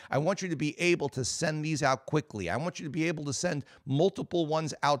speed. I want you to be able to send these out quickly. I want you to be able to send multiple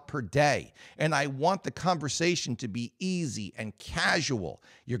ones out per day. And I want the conversation to be easy and casual.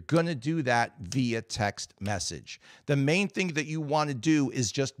 You're going to do that via text message. The main thing that you want to do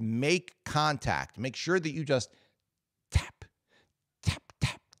is just make contact. Make sure that you just tap, tap,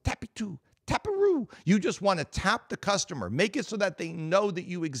 tap, tap it too. Taparoo. You just want to tap the customer. Make it so that they know that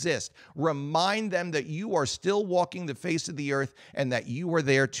you exist. Remind them that you are still walking the face of the earth and that you are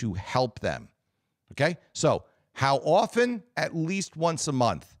there to help them. Okay? So, how often? At least once a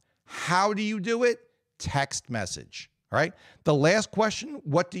month. How do you do it? Text message. All right? The last question,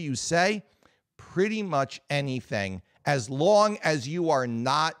 what do you say? Pretty much anything, as long as you are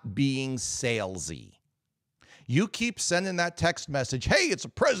not being salesy. You keep sending that text message, hey, it's a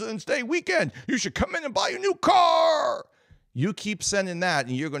President's Day weekend. You should come in and buy a new car. You keep sending that,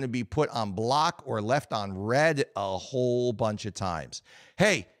 and you're going to be put on block or left on red a whole bunch of times.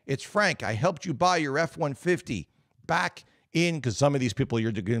 Hey, it's Frank. I helped you buy your F-150 back in, because some of these people,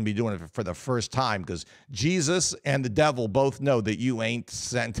 you're going to be doing it for the first time, because Jesus and the devil both know that you ain't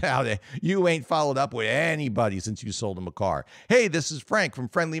sent out, you ain't followed up with anybody since you sold them a car. Hey, this is Frank from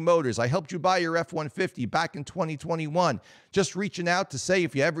Friendly Motors. I helped you buy your F-150 back in 2021. Just reaching out to say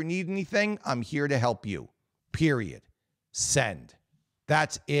if you ever need anything, I'm here to help you. Period. Send.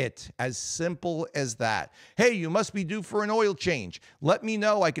 That's it. As simple as that. Hey, you must be due for an oil change. Let me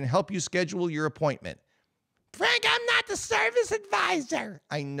know. I can help you schedule your appointment. Frank, I'm not not the service advisor.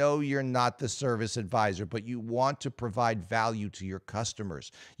 I know you're not the service advisor, but you want to provide value to your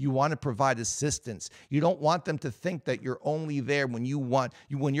customers. You want to provide assistance. You don't want them to think that you're only there when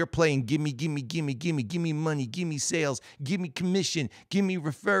when you're playing gimme, gimme, gimme, gimme, gimme money, gimme sales, gimme commission, gimme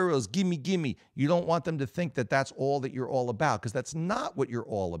referrals, gimme, gimme. You don't want them to think that that's all that you're all about, because that's not what you're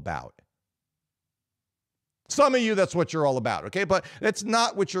all about. Some of you, that's what you're all about, okay? But that's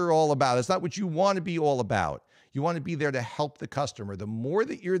not what you're all about. It's not what you want to be all about. You want to be there to help the customer. The more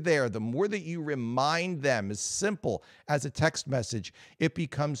that you're there, the more that you remind them, as simple as a text message, it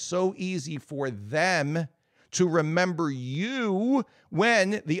becomes so easy for them to remember you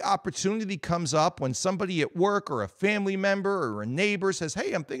when the opportunity comes up, when somebody at work or a family member or a neighbor says,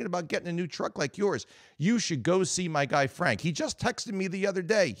 hey, I'm thinking about getting a new truck like yours. You should go see my guy Frank. He just texted me the other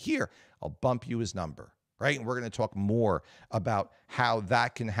day. Here, I'll bump you his number. Right? And we're going to talk more about how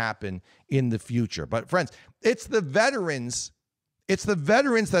that can happen in the future. But friends, it's the veterans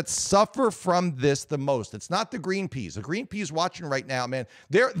that suffer from this the most. It's not the green peas. The green peas watching right now, man,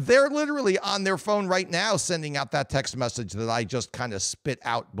 they're literally on their phone right now sending out that text message that I just kind of spit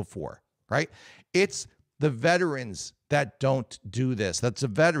out before, right? It's the veterans that don't do this. That's the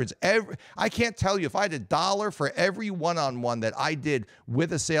veterans. I can't tell you, if I had $1 for every one-on-one that I did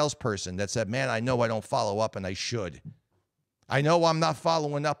with a salesperson that said, man, I know I don't follow up and I should. I know I'm not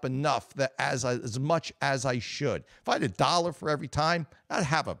following up enough as much as I should. If I had $1 for every time, I'd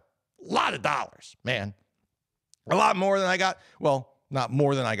have a lot of dollars, man. A lot more than I got. Well, not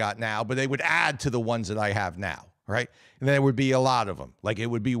more than I got now, but they would add to the ones that I have now, right? And there would be a lot of them. Like, it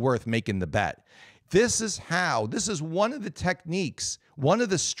would be worth making the bet. This is one of the techniques, one of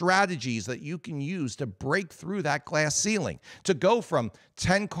the strategies that you can use to break through that glass ceiling, to go from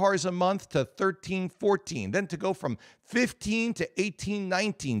 10 cars a month to 13, 14, then to go from 15 to 18,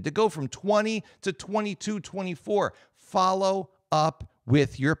 19, to go from 20 to 22, 24. Follow up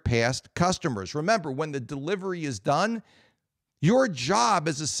with your past customers. Remember, when the delivery is done, your job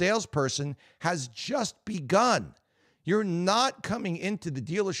as a salesperson has just begun. You're not coming into the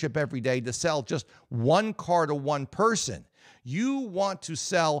dealership every day to sell just one car to one person. You want to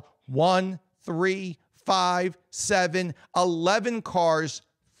sell 1, 3, 5, 7, 11 cars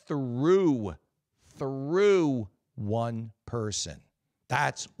through one person.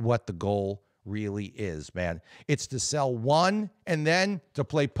 That's what the goal really is, man. It's to sell one and then to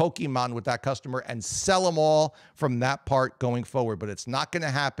play Pokemon with that customer and sell them all from that part going forward. But it's not going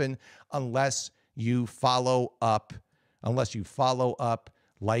to happen unless you follow up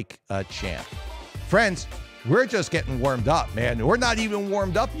like a champ. Friends, we're just getting warmed up, man. We're not even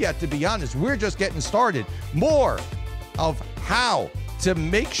warmed up yet, to be honest. We're just getting started. More of how to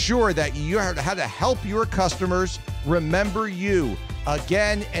make sure that you have how to help your customers remember you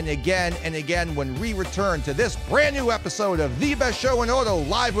again and again and again when we return to this brand new episode of The Best Show in Auto,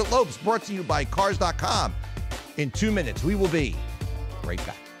 live with Lopes, brought to you by Cars.com. In 2 minutes, we will be right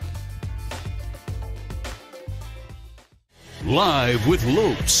back. Live with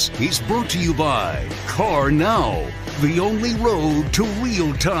Lopes is brought to you by Car Now, the only road to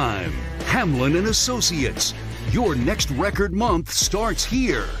real time. Hamlin and Associates, your next record month starts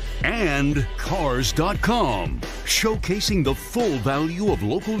here. And Cars.com, showcasing the full value of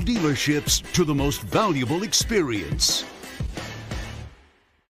local dealerships to the most valuable experience.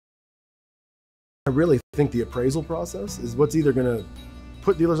 I really think the appraisal process is what's either going to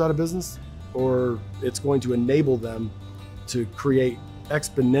put dealers out of business or it's going to enable them to create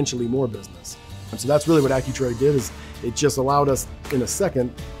exponentially more business. And so that's really what AccuTrade did, is it just allowed us in a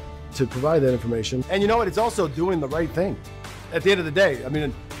second to provide that information. And you know what? It's also doing the right thing. At the end of the day, I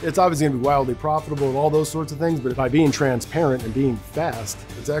mean, it's obviously going to be wildly profitable and all those sorts of things, but by being transparent and being fast,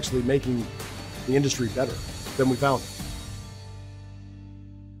 it's actually making the industry better than we found it.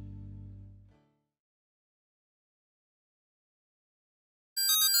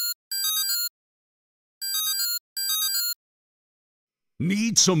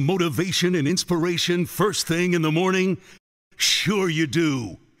 Need some motivation and inspiration first thing in the morning? Sure you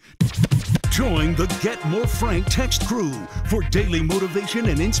do. Join the Get More Frank text crew for daily motivation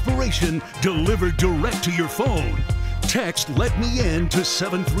and inspiration delivered direct to your phone. Text "Let Me In" to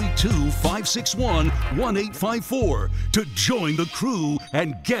 732-561-1854 to join the crew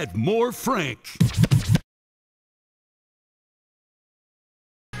and get more Frank.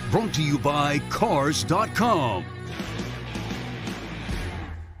 Brought to you by Cars.com.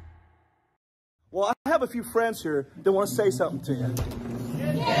 Well, I have a few friends here that want to say something to you.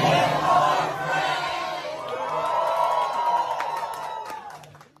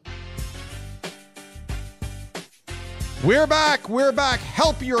 We're back. We're back.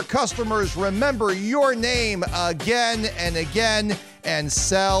 Help your customers remember your name again and again and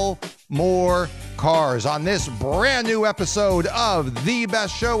sell more cars on this brand new episode of The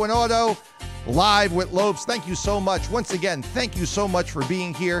Best Show in Auto, live with Lopes. Thank you so much. Once again, thank you so much for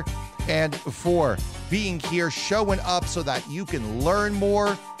being here and for being here, showing up so that you can learn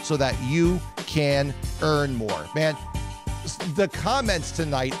more, so that you can earn more. Man, the comments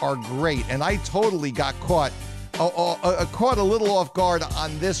tonight are great, and I totally got caught a little off guard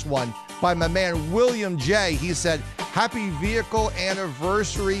on this one by my man William J. He said, "Happy vehicle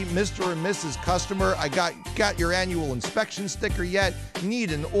anniversary, Mr. and Mrs. Customer. I got your annual inspection sticker yet?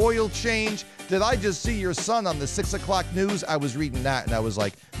 Need an oil change? Did I just see your son on the 6 o'clock news?" I was reading that and I was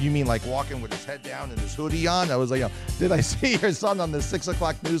like, "You mean like walking with his head down and his hoodie on?" I was like, "Did I see your son on the 6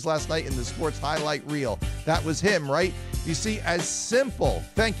 o'clock news last night in the sports highlight reel?" That was him, right? You see, as simple,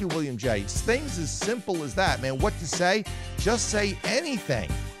 thank you, William J. Things as simple as that, man. What to say? Just say anything.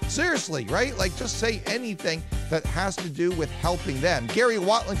 Seriously, right? Like, just say anything that has to do with helping them. Gary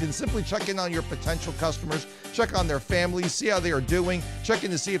Watlington, simply check in on your potential customers, check on their families, see how they are doing, check in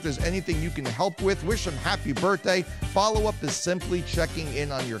to see if there's anything you can help with, wish them happy birthday. Follow-up is simply checking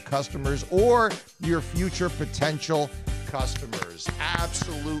in on your customers or your future potential customers.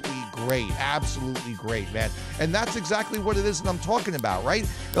 Absolutely great, man. And that's exactly what it is that I'm talking about, right?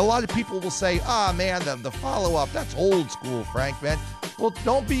 A lot of people will say, man, the follow-up, that's old school, Frank, man. Well,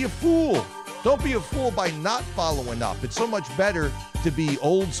 don't be a fool. Don't be a fool by not following up. It's so much better to be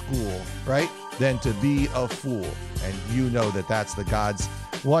old school, right, than to be a fool. And you know that that's the God's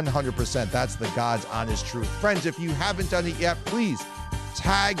 100%. That's the God's honest truth. Friends, if you haven't done it yet, please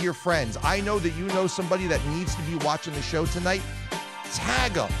tag your friends. I know that you know somebody that needs to be watching the show tonight.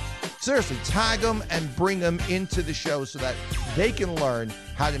 Tag them. Seriously, tag them and bring them into the show so that they can learn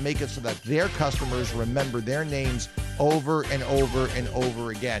how to make it so that their customers remember their names over and over and over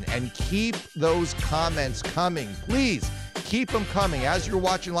again. And keep those comments coming. Please keep them coming as you're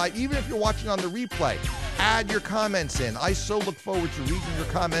watching live. Even if you're watching on the replay, add your comments in. I so look forward to reading your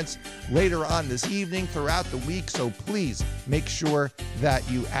comments later on this evening, throughout the week. So please make sure that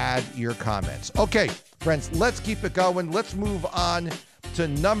you add your comments. Okay, friends, let's keep it going. Let's move on to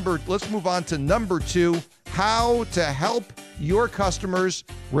number 2, how to help your customers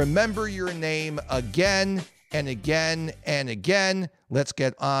remember your name again and again and again. Let's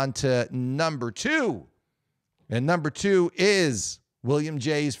get on to number 2. And number 2 is William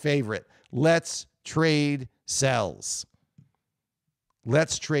J's favorite. Let's trade cells.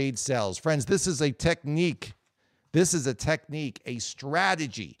 Let's trade cells. Friends, this is a technique. A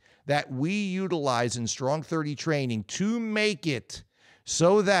strategy that we utilize in Strong 30 training to make it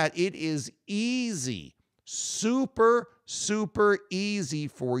so that it is easy, super easy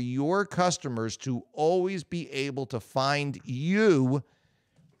for your customers to always be able to find you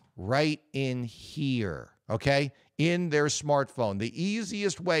right in here, okay? In their smartphone. The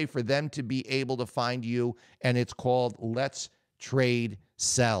easiest way for them to be able to find you, and it's called Let's Trade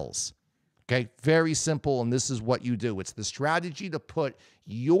Cells. Okay, very simple, and this is what you do. It's the strategy to put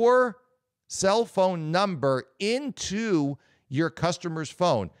your cell phone number into your customer's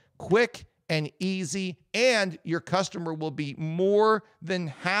phone. Quick and easy, and your customer will be more than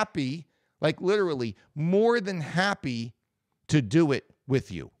happy, like literally more than happy to do it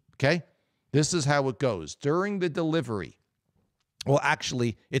with you, okay? This is how it goes. During the delivery, well,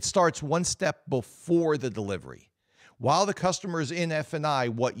 actually, it starts one step before the delivery. While the customer is in F&I,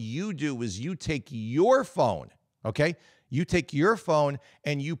 what you do is you take your phone, okay? You take your phone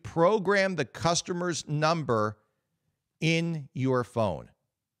and you program the customer's number in your phone,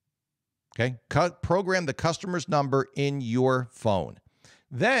 okay? Program the customer's number in your phone.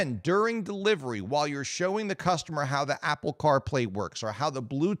 Then, during delivery, while you're showing the customer how the Apple CarPlay works or how the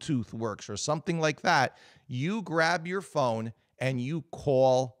Bluetooth works or something like that, you grab your phone and you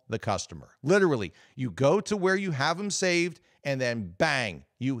call the customer. Literally, you go to where you have them saved and then bang,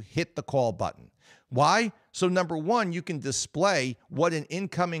 you hit the call button. Why? So number one, you can display what an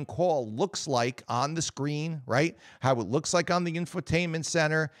incoming call looks like on the screen, right? How it looks like on the infotainment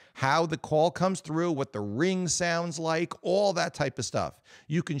center, how the call comes through, what the ring sounds like, all that type of stuff.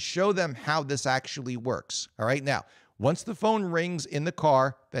 You can show them how this actually works, all right? Now, once the phone rings in the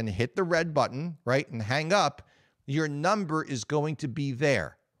car, then hit the red button, right, and hang up, your number is going to be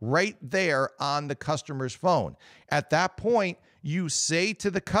there, right there on the customer's phone. At that point, you say to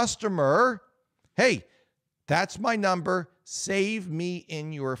the customer, hey, that's my number. Save me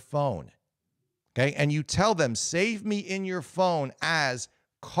in your phone. Okay. And you tell them, save me in your phone as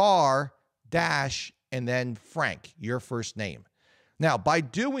car dash and then Frank, your first name. Now, by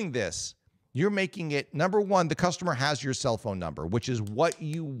doing this, You're making it, number one, the customer has your cell phone number, which is what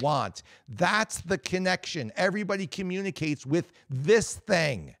you want. That's the connection. Everybody communicates with this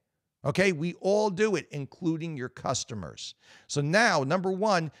thing. Okay, we all do it, including your customers. So now, number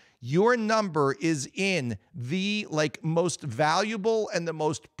one, your number is in the most valuable and the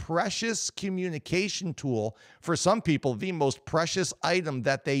most precious communication tool for some people, the most precious item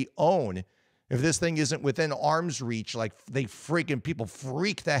that they own. If this thing isn't within arm's reach, like people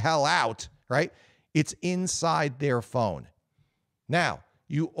freak the hell out, right? It's inside their phone. Now,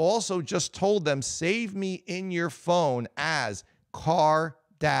 you also just told them, save me in your phone as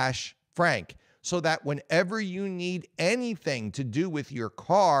car-Frank, so that whenever you need anything to do with your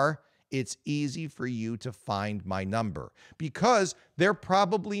car, it's easy for you to find my number, because they're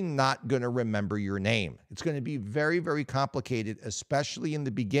probably not going to remember your name. It's going to be very, very complicated, especially in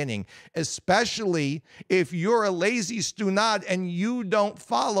the beginning, especially if you're a lazy stunad and you don't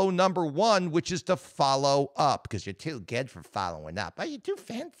follow number one, which is to follow up, because you're too good for following up. Oh, you're too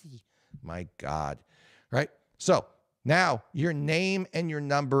fancy. My God, right? So now your name and your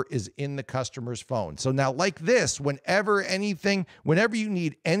number is in the customer's phone. So now like this, whenever you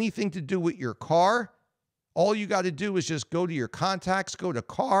need anything to do with your car, all you got to do is just go to your contacts, go to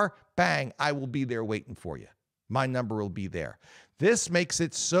car, bang, I will be there waiting for you. My number will be there. This makes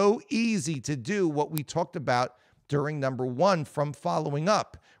it so easy to do what we talked about during number one from following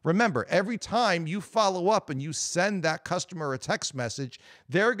up. Remember, every time you follow up and you send that customer a text message,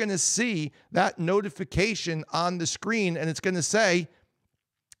 they're going to see that notification on the screen, and it's going to say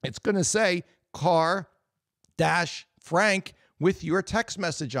car-Frank with your text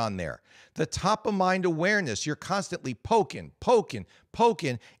message on there. The top of mind awareness, you're constantly poking,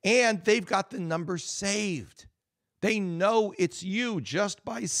 and they've got the number saved. They know it's you just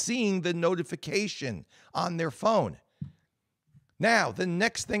by seeing the notification on their phone. Now, the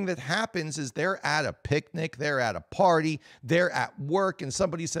next thing that happens is they're at a picnic, they're at a party, they're at work, and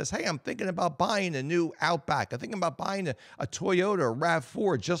somebody says, hey, I'm thinking about buying a new Outback. I'm thinking about buying a Toyota, a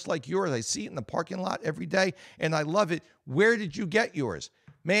RAV4, just like yours. I see it in the parking lot every day, and I love it. Where did you get yours?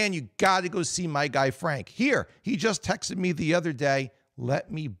 Man, you got to go see my guy, Frank. Here, he just texted me the other day.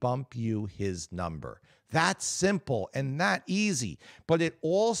 Let me bump you his number. That's simple and that easy, but it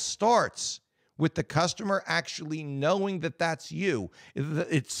all starts with the customer actually knowing that that's you.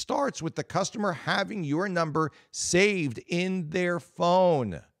 It starts with the customer having your number saved in their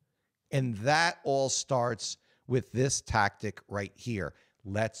phone. And that all starts with this tactic right here.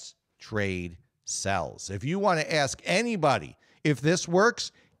 Let's trade cells. If you want to ask anybody if this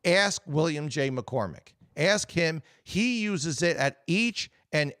works, ask William J. McCormick. Ask him. He uses it at each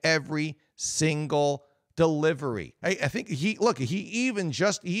and every single delivery. I think he even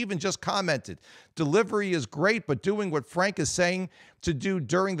just commented, delivery is great, but doing what Frank is saying to do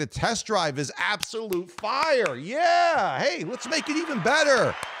during the test drive is absolute fire. Yeah. Hey, let's make it even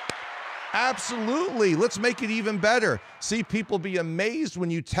better. Absolutely. Let's make it even better. See, people be amazed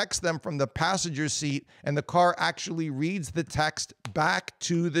when you text them from the passenger seat and the car actually reads the text back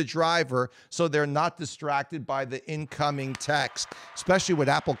to the driver so they're not distracted by the incoming text. Especially with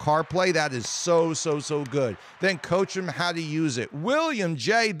Apple CarPlay, that is so good. Then coach them how to use it. William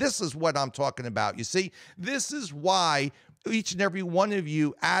J., this is what I'm talking about. You see, this is why each and every one of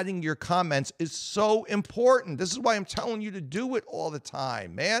you adding your comments is so important. This is why I'm telling you to do it all the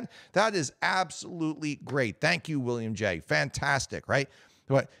time, man. That is absolutely great. Thank you, William J. Fantastic, right?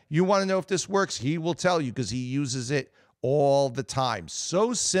 But you want to know if this works? He will tell you because he uses it all the time.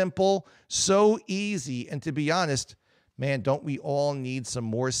 So simple, so easy. And to be honest, man, don't we all need some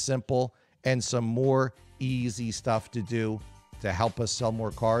more simple and some more easy stuff to do to help us sell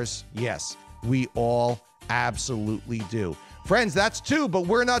more cars? Yes, we all absolutely do. Friends, that's two, but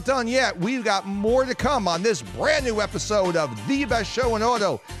we're not done yet. We've got more to come on this brand new episode of The Best Show in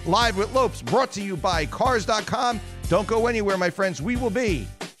Auto, Live with Lopes, brought to you by Cars.com. Don't go anywhere, my friends. We will be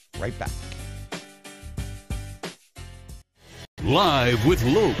right back. Live with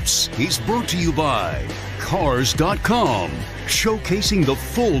Lopes is brought to you by Cars.com, showcasing the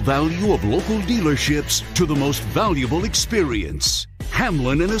full value of local dealerships to the most valuable experience.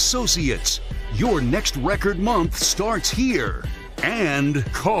 Hamlin & Associates, your next record month starts here. And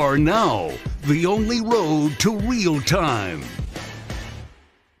Car Now, the only road to real time.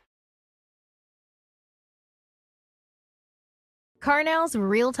 CarNow's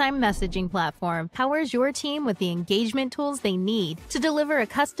real-time messaging platform powers your team with the engagement tools they need to deliver a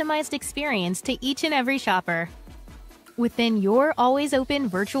customized experience to each and every shopper. Within your always open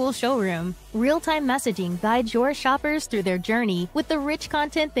virtual showroom, real-time messaging guides your shoppers through their journey with the rich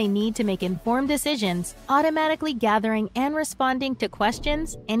content they need to make informed decisions, automatically gathering and responding to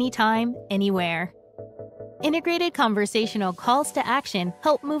questions anytime, anywhere. Integrated conversational calls to action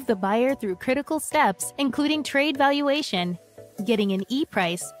help move the buyer through critical steps, including trade valuation, getting an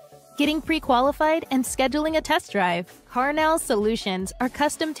e-price, getting pre-qualified, and scheduling a test drive. CarNow's solutions are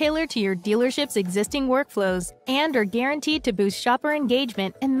custom-tailored to your dealership's existing workflows and are guaranteed to boost shopper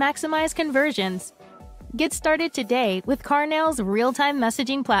engagement and maximize conversions. Get started today with CarNow's real-time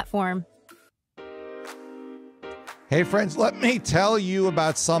messaging platform. Hey friends, let me tell you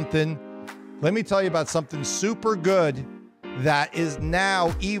about something super good that is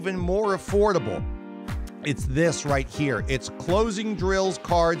now even more affordable. It's this right here. It's closing drills,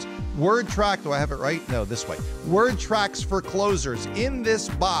 cards, word track. Do I have it right? No, this way. Word tracks for closers. In this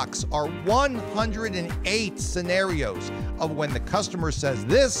box are 108 scenarios of when the customer says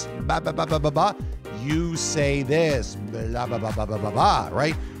this, ba ba ba ba ba ba, you say this, blah ba ba ba ba ba ba,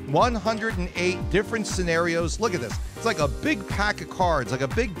 right? 108 different scenarios. Look at this. It's like a big pack of cards, like a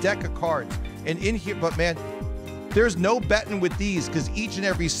big deck of cards. And in here, but man, there's no betting with these because each and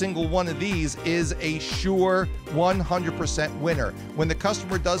every single one of these is a sure 100% winner. When the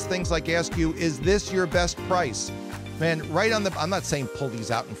customer does things like ask you, is this your best price? Man, right on the, I'm not saying pull these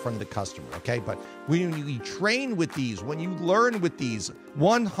out in front of the customer, okay? But when you train with these, when you learn with these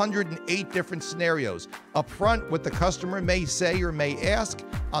 108 different scenarios, up front what the customer may say or may ask,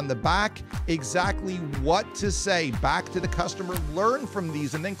 on the back, exactly what to say back to the customer. Learn from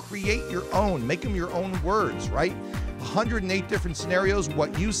these and then create your own, make them your own words, right? 108 different scenarios,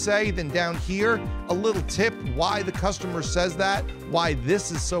 what you say, then down here, a little tip, why the customer says that, why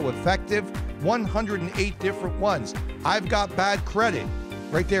this is so effective, 108 different ones. I've got bad credit,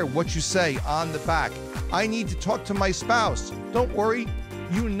 right there, what you say on the back. I need to talk to my spouse. Don't worry,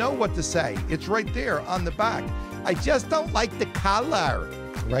 you know what to say. It's right there on the back. I just don't like the color,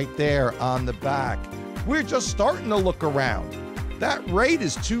 right there on the back. We're just starting to look around. That rate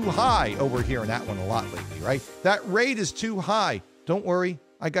is too high. Oh, we're hearing that one a lot lately, right? That rate is too high. Don't worry,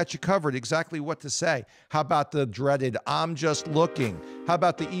 I got you covered exactly what to say. How about the dreaded, I'm just looking? How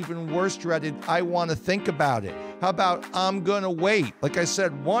about the even worse dreaded, I want to think about it? How about I'm gonna wait? Like I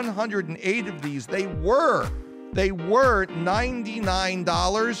said, 108 of these, they were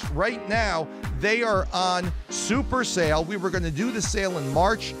 $99. Right now, they are on super sale. We were going to do the sale in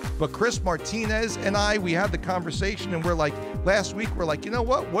March, but Chris Martinez and we had the conversation and we're like, last week, we're like, you know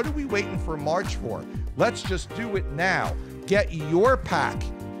what? What are we waiting for March for? Let's just do it now. Get your pack,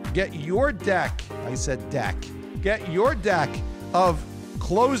 get your deck. I said deck. Get your deck of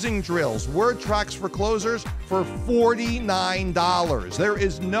closing drills, word tracks for closers for $49. There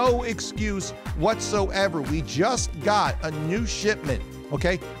is no excuse whatsoever. We just got a new shipment,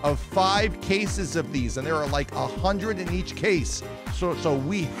 okay, of 5 cases of these, and there are like 100 in each case. So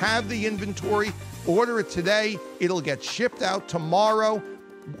we have the inventory. Order it today. It'll get shipped out tomorrow.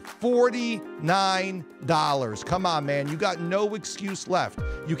 $49. Come on, man. You got no excuse left.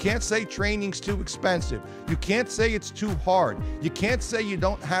 You can't say training's too expensive. You can't say it's too hard. You can't say you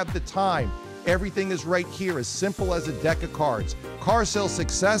don't have the time. Everything is right here, as simple as a deck of cards.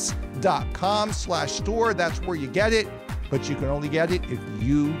 CarSaleSuccess.com/store. That's where you get it, but you can only get it if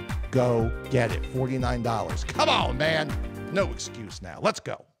you go get it. $49. Come on, man. No excuse now. Let's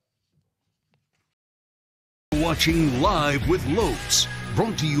go. Watching Live with Lopes,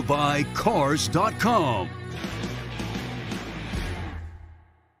 brought to you by Cars.com.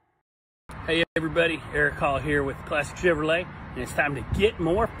 Hey everybody, Eric Hall here with Classic Chevrolet, and it's time to get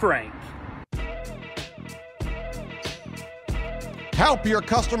more frank. Help your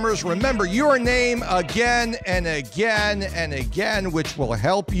customers remember your name again and again and again, which will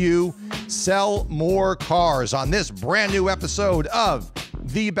help you sell more cars on this brand new episode of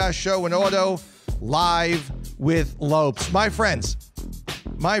The Best Show in Auto, Live with Lopes. My friends,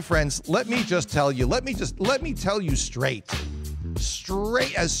 let me just tell you, let me tell you straight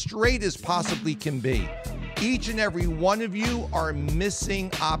as possibly can be. Each and every one of you are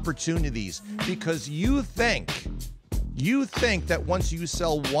missing opportunities because you think that once you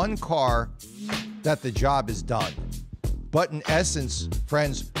sell one car, that the job is done. But in essence,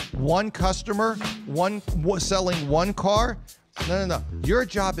 friends, one customer, selling one car, no. Your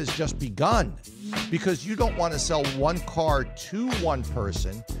job has just begun, because you don't want to sell one car to one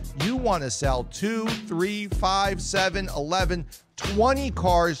person. You want to sell 2, 3, 5, 7, 11, 20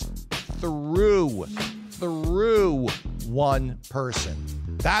 cars through one person.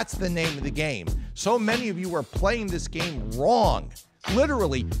 That's the name of the game. So many of you are playing this game wrong.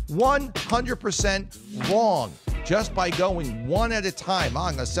 Literally 100% wrong. just by going one at a time.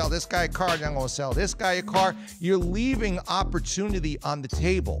 I'm going to sell this guy a car, then I'm going to sell this guy a car. You're leaving opportunity on the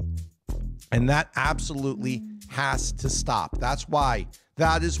table. And that absolutely has to stop. That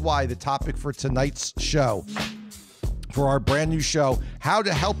is why the topic for tonight's show, for our brand new show, how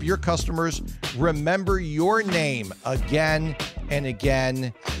to help your customers remember your name again and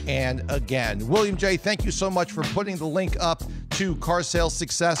again and again. William J., thank you so much for putting the link up to Car Sales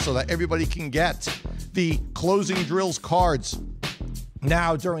Success so that everybody can get the closing drills cards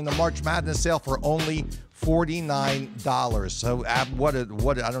now during the March Madness sale for only $49. So what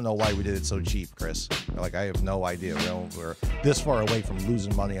I don't know why we did it so cheap, Chris. Like, I have no idea. We're this far away from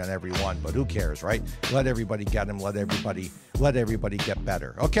losing money on every one, but who cares, right? Let everybody get them. Let everybody get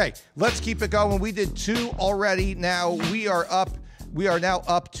better. Okay, let's keep it going. We did 2 already. Now we are now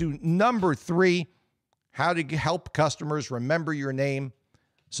up to number 3. How to help customers remember your name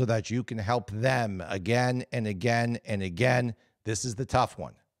so that you can help them again and again and again. This is the tough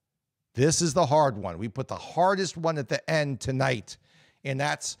one. This is the hard one. We put the hardest one at the end tonight, and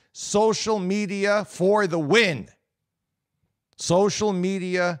that's social media for the win. Social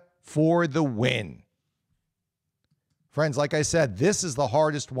media for the win. Friends, like I said, this is the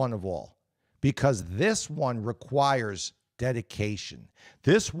hardest one of all because this one requires dedication.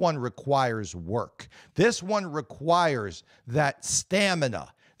 This one requires work. This one requires that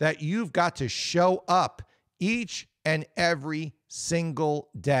stamina that you've got to show up each and every single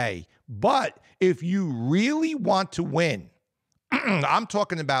day. But if you really want to win, I'm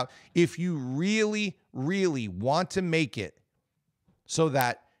talking about if you really, really want to make it so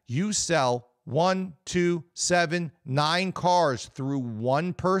that you sell 1, 2, 7, 9 cars through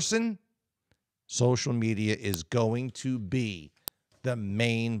one person, social media is going to be the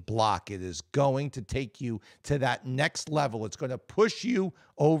main block. It is going to take you to that next level. It's going to push you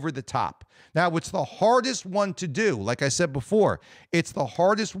over the top. Now, it's the hardest one to do. Like I said before, it's the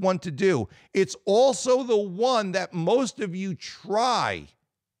hardest one to do. It's also the one that most of you try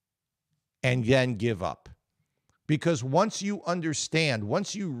and then give up. Because once you understand,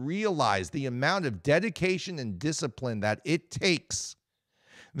 once you realize the amount of dedication and discipline that it takes,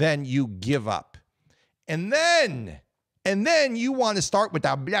 then you give up. And then you want to start with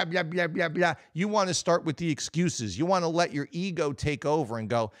that blah, blah, blah, blah, blah. You want to start with the excuses. You want to let your ego take over and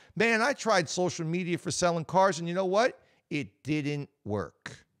go, man, I tried social media for selling cars, and you know what? It didn't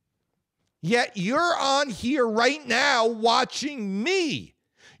work. Yet you're on here right now watching me.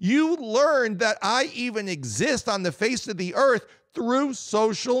 You learned that I even exist on the face of the earth through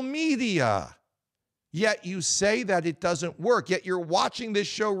social media. Yet you say that it doesn't work. Yet you're watching this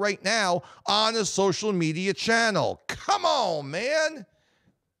show right now on a social media channel. Come on, man.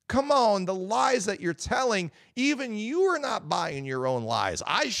 Come on. The lies that you're telling, even you are not buying your own lies.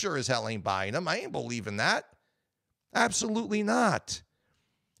 I sure as hell ain't buying them. I ain't believing that. Absolutely not.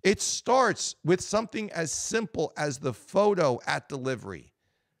 It starts with something as simple as the photo at delivery.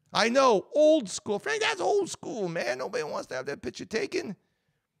 I know, old school. Frank, that's old school, man. Nobody wants to have that picture taken.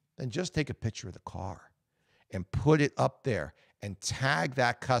 Then just take a picture of the car and put it up there and tag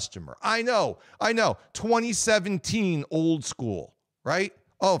that customer. I know, 2017 old school, right?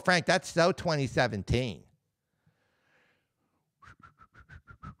 Oh, Frank, that's so 2017.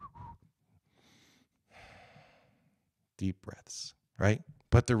 Deep breaths, right?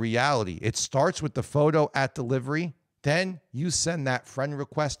 But the reality, it starts with the photo at delivery. Then you send that friend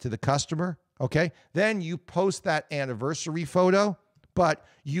request to the customer, okay? Then you post that anniversary photo, but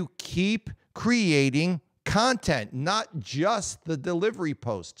you keep creating content, not just the delivery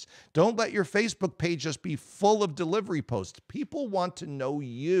posts. Don't let your Facebook page just be full of delivery posts. People want to know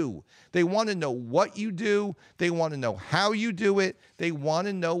you. They want to know what you do. They want to know how you do it. They want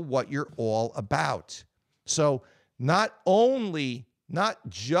to know what you're all about. So not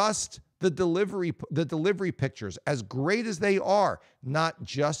just the delivery pictures, as great as they are, not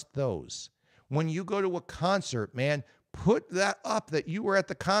just those. When you go to a concert, man, put that up that you were at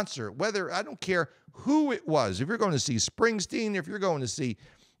the concert, whether, I don't care who it was. If you're going to see Springsteen, if you're going to see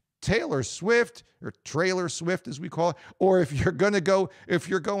Taylor Swift, or Trailer Swift as we call it, or if you're going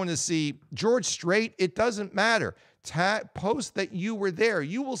to see George Strait, it doesn't matter. Post that you were there.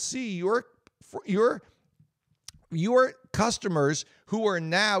 You will see your customers who are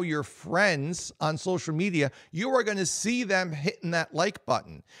now your friends on social media, you are going to see them hitting that like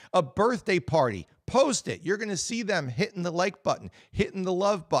button. A birthday party, post it. You're going to see them hitting the like button, hitting the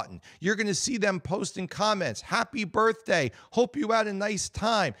love button. You're going to see them posting comments. Happy birthday. Hope you had a nice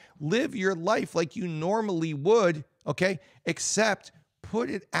time. Live your life like you normally would, okay? Except put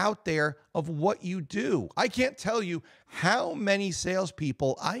it out there of what you do. I can't tell you how many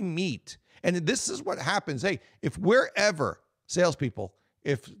salespeople I meet And this is what happens. Hey, if we're ever, salespeople,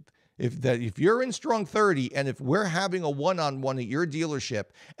 if you're in Strong 30 and if we're having a one-on-one at your dealership,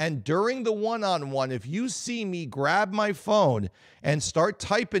 and during the one-on-one, if you see me grab my phone and start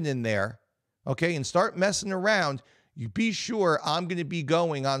typing in there, okay, and start messing around, you be sure I'm going to be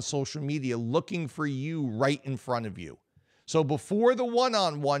going on social media looking for you right in front of you. So before the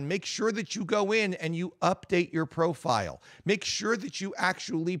one-on-one, make sure that you go in and you update your profile. Make sure that you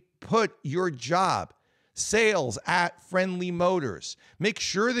actually put your job, sales at Friendly Motors. Make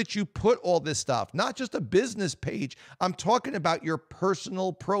sure that you put all this stuff, not just a business page. I'm talking about your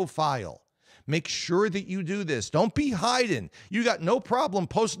personal profile. Make sure that you do this. Don't be hiding. You got no problem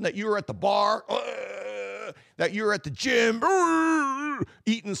posting that you were at the bar, that you're at the gym,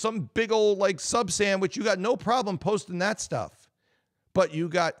 eating some big old like sub sandwich. You got no problem posting that stuff. But you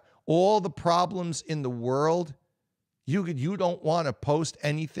got all the problems in the world. You don't want to post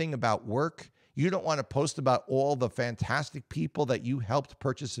anything about work. You don't want to post about all the fantastic people that you helped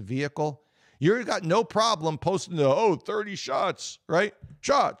purchase a vehicle. You got no problem posting 30 shots, right?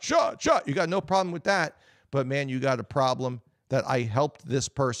 Shot. You got no problem with that. But man, you got a problem that I helped this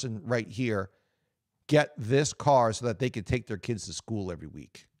person right here get this car so that they could take their kids to school every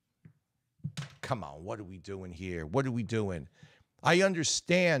week. Come on, what are we doing here? What are we doing? I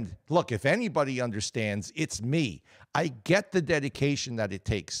understand. Look, if anybody understands, it's me. I get the dedication that it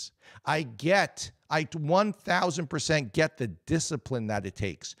takes. I 1000% get the discipline that it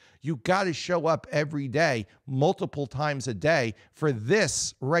takes. You got to show up every day, multiple times a day, for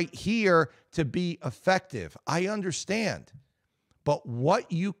this right here to be effective. I understand. But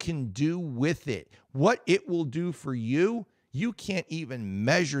what you can do with it, what it will do for you, you can't even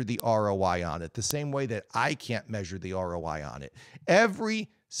measure the ROI on it the same way that I can't measure the ROI on it.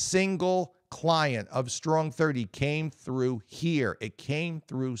 Every single client of Strong 30 came through here. It came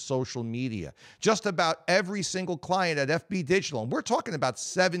through social media. Just about every single client at FB Digital, and we're talking about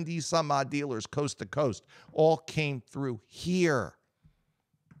 70 some odd dealers coast to coast, all came through here.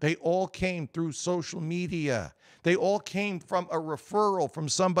 They all came through social media. They all came from a referral from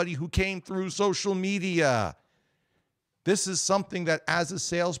somebody who came through social media. This is something that as a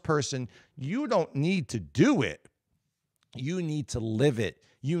salesperson, you don't need to do it. You need to live it.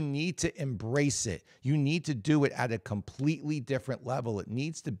 You need to embrace it. You need to do it at a completely different level. It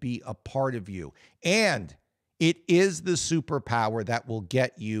needs to be a part of you. And it is the superpower that will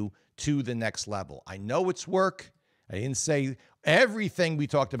get you to the next level. I know it's work. I didn't say everything we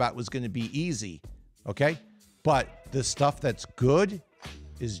talked about was going to be easy, okay? But the stuff that's good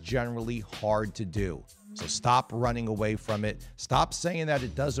is generally hard to do. So stop running away from it. Stop saying that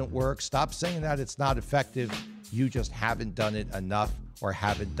it doesn't work. Stop saying that it's not effective. You just haven't done it enough or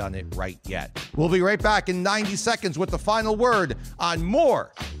haven't done it right yet. We'll be right back in 90 seconds with the final word on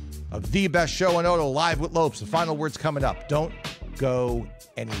more of The Best Show in Auto, Live with Lopes. The final word's coming up. Don't go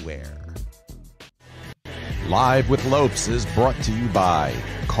anywhere. Live with Lopes is brought to you by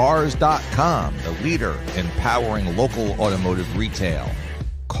Cars.com, the leader in powering local automotive retail.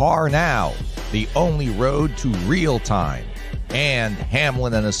 Car Now, the only road to real time. And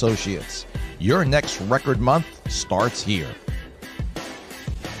Hamlin and Associates. Your next record month starts here.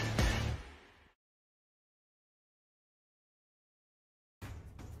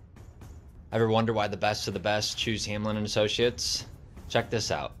 Ever wonder why the best of the best choose Hamlin and Associates? Check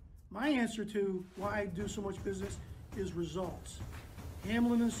this out. My answer to why I do so much business is results.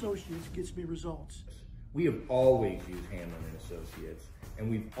 Hamlin and Associates gets me results. We have always used Hamlin and Associates, and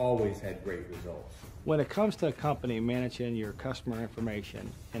we've always had great results. When it comes to a company managing your customer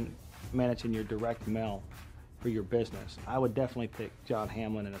information and managing your direct mail for your business, I would definitely pick John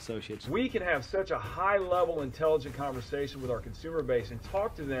Hamlin and Associates. We can have such a high-level, intelligent conversation with our consumer base and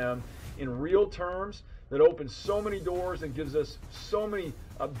talk to them in real terms that opens so many doors and gives us so many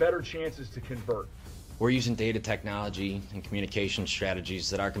better chances to convert. We're using data technology and communication strategies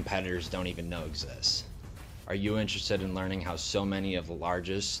that our competitors don't even know exist. Are you interested in learning how so many of the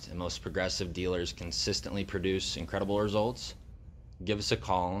largest and most progressive dealers consistently produce incredible results? Give us a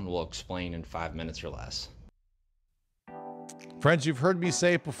call and we'll explain in 5 minutes or less. Friends, you've heard me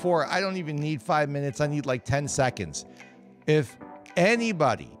say it before. I don't even need 5 minutes. I need like 10 seconds. If any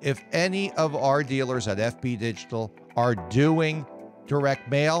of our dealers at FB Digital are doing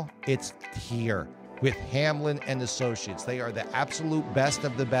direct mail, it's here with Hamlin and Associates. They are the absolute best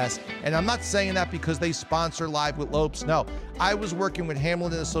of the best. And I'm not saying that because they sponsor Live with Lopes. No, I was working with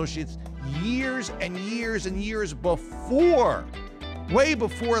Hamlin and Associates years and years and years before, way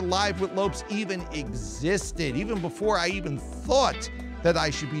before Live with Lopes even existed, even before I even thought that I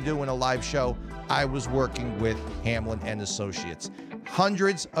should be doing a live show. I was working with Hamlin and Associates.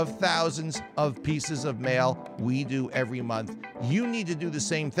 hundreds of thousands of pieces of mail we do every month. You need to do the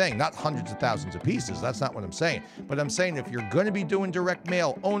same thing. Not hundreds of thousands of pieces. That's not what I'm saying. But I'm saying if you're going to be doing direct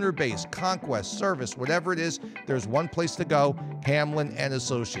mail, owner-based, conquest, service, whatever it is, there's one place to go, Hamlin and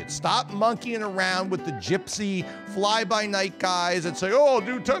Associates. Stop monkeying around with the gypsy fly-by-night guys that say, oh, I'll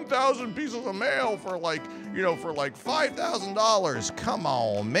do 10,000 pieces of mail for like, for like $5,000. Come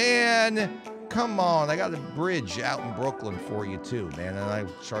on, man. Come on, I got a bridge out in Brooklyn for you too, man, and I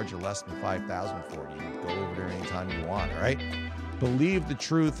charge you less than $5,000 for it. You can go over there anytime you want, all right? Believe the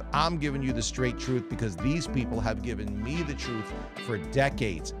truth. I'm giving you the straight truth because these people have given me the truth for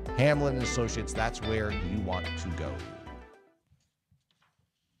decades. Hamlin and Associates, that's where you want to go.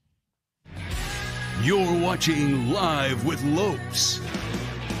 You're watching Live with Lopes.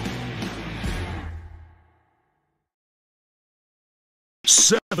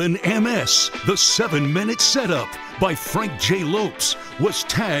 Seven MS, the 7-minute setup by Frank J. Lopes, was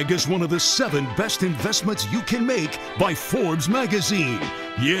tagged as one of the 7 best investments you can make by Forbes magazine.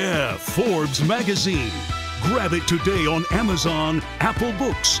 Yeah, Forbes magazine. Grab it today on Amazon, Apple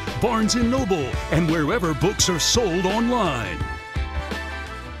Books, Barnes & Noble, and wherever books are sold online.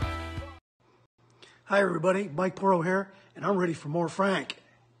 Hi everybody, Mike Porro here, and I'm ready for more Frank.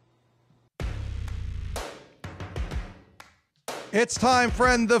 It's time,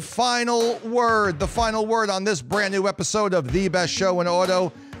 friend, the final word on this brand new episode of The Best Show in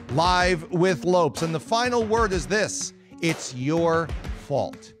Auto, Live with Lopes. And the final word is this: it's your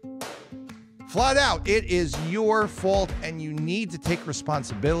fault. Flat out, it is your fault, and you need to take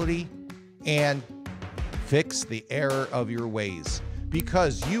responsibility and fix the error of your ways.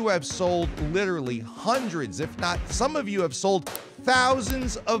 Because you have sold literally hundreds, if not some of you have sold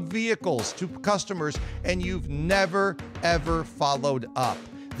thousands of vehicles to customers, and you've never, ever followed up.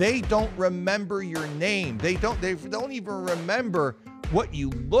 They don't remember your name. They don't even remember what you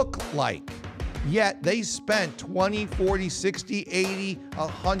look like. Yet they spent $20, $40, $60, $80,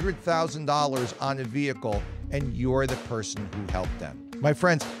 $100,000 on a vehicle, and you're the person who helped them. My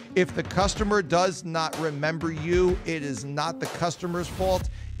friends, if the customer does not remember you, it is not the customer's fault,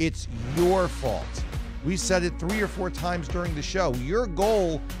 it's your fault. We said it 3 or 4 times during the show. Your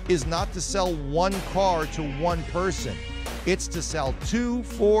goal is not to sell one car to one person. It's to sell 2,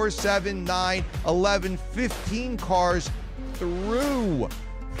 4, 7, 9, 11, 15 cars through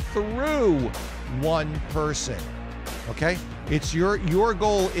one person. Okay? It's your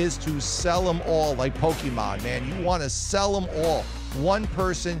goal is to sell them all like Pokemon, man. You want to sell them all. One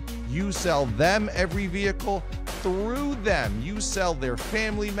person, you sell them every vehicle. Through them, you sell their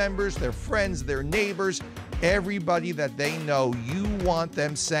family members, their friends, their neighbors, everybody that they know. You want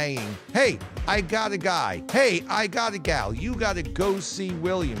them saying, hey, I got a guy. Hey, I got a gal. You got to go see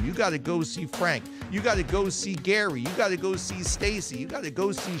William. You got to go see Frank. You got to go see Gary. You got to go see Stacy. You got to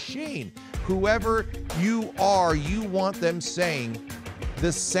go see Shane. Whoever you are, you want them saying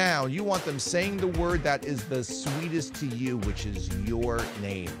the sound. You want them saying the word that is the sweetest to you, which is your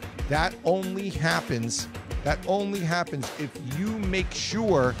name. That only happens if you make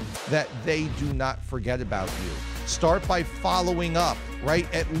sure that they do not forget about you. Start by following up, right?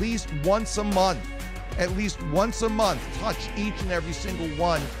 At least once a month. Touch each and every single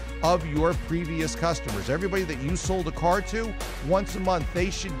one of your previous customers. Everybody that you sold a car to, once a month,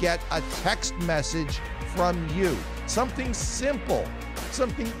 they should get a text message from you. Something simple,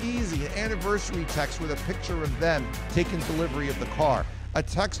 something easy, an anniversary text with a picture of them taking delivery of the car. A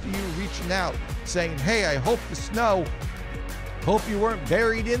text to you reaching out saying, hey, I hope you weren't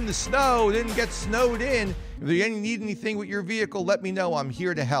buried in the snow, didn't get snowed in. If you need anything with your vehicle, let me know. I'm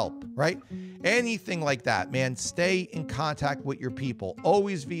here to help, right? Anything like that, man. Stay in contact with your people,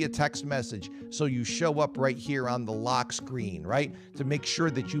 always via text message, so you show up right here on the lock screen, right? To make sure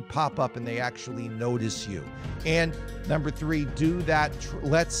that you pop up and they actually notice you. And number 3, do that.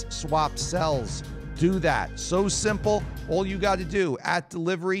 Let's swap cells. Do that. So simple. All you got to do at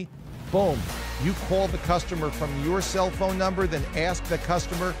delivery, boom, you call the customer from your cell phone number, then ask the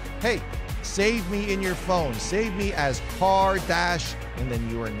customer, hey, save me in your phone. Save me as car dash and then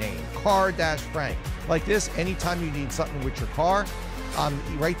your name, car dash Frank. Like this, anytime you need something with your car, I'm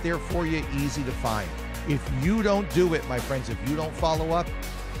right there for you, easy to find. If you don't do it, my friends, if you don't follow up,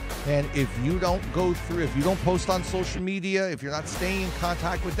 and if you don't go through, if you don't post on social media, if you're not staying in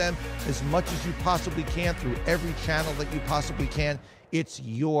contact with them as much as you possibly can through every channel that you possibly can, it's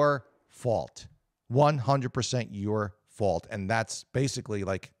your fault. 100% your fault. And that's basically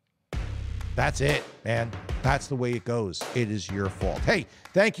like, that's it, man. That's the way it goes. It is your fault. Hey,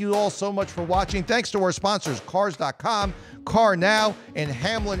 thank you all so much for watching. Thanks to our sponsors, Cars.com, Car Now, and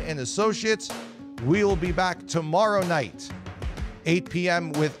Hamlin and Associates. We will be back tomorrow night 8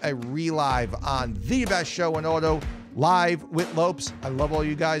 p.m. with a relive on The Best Show in Auto, live with Lopes. I love all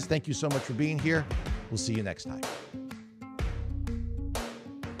you guys. Thank you so much for being here. We'll see you next time.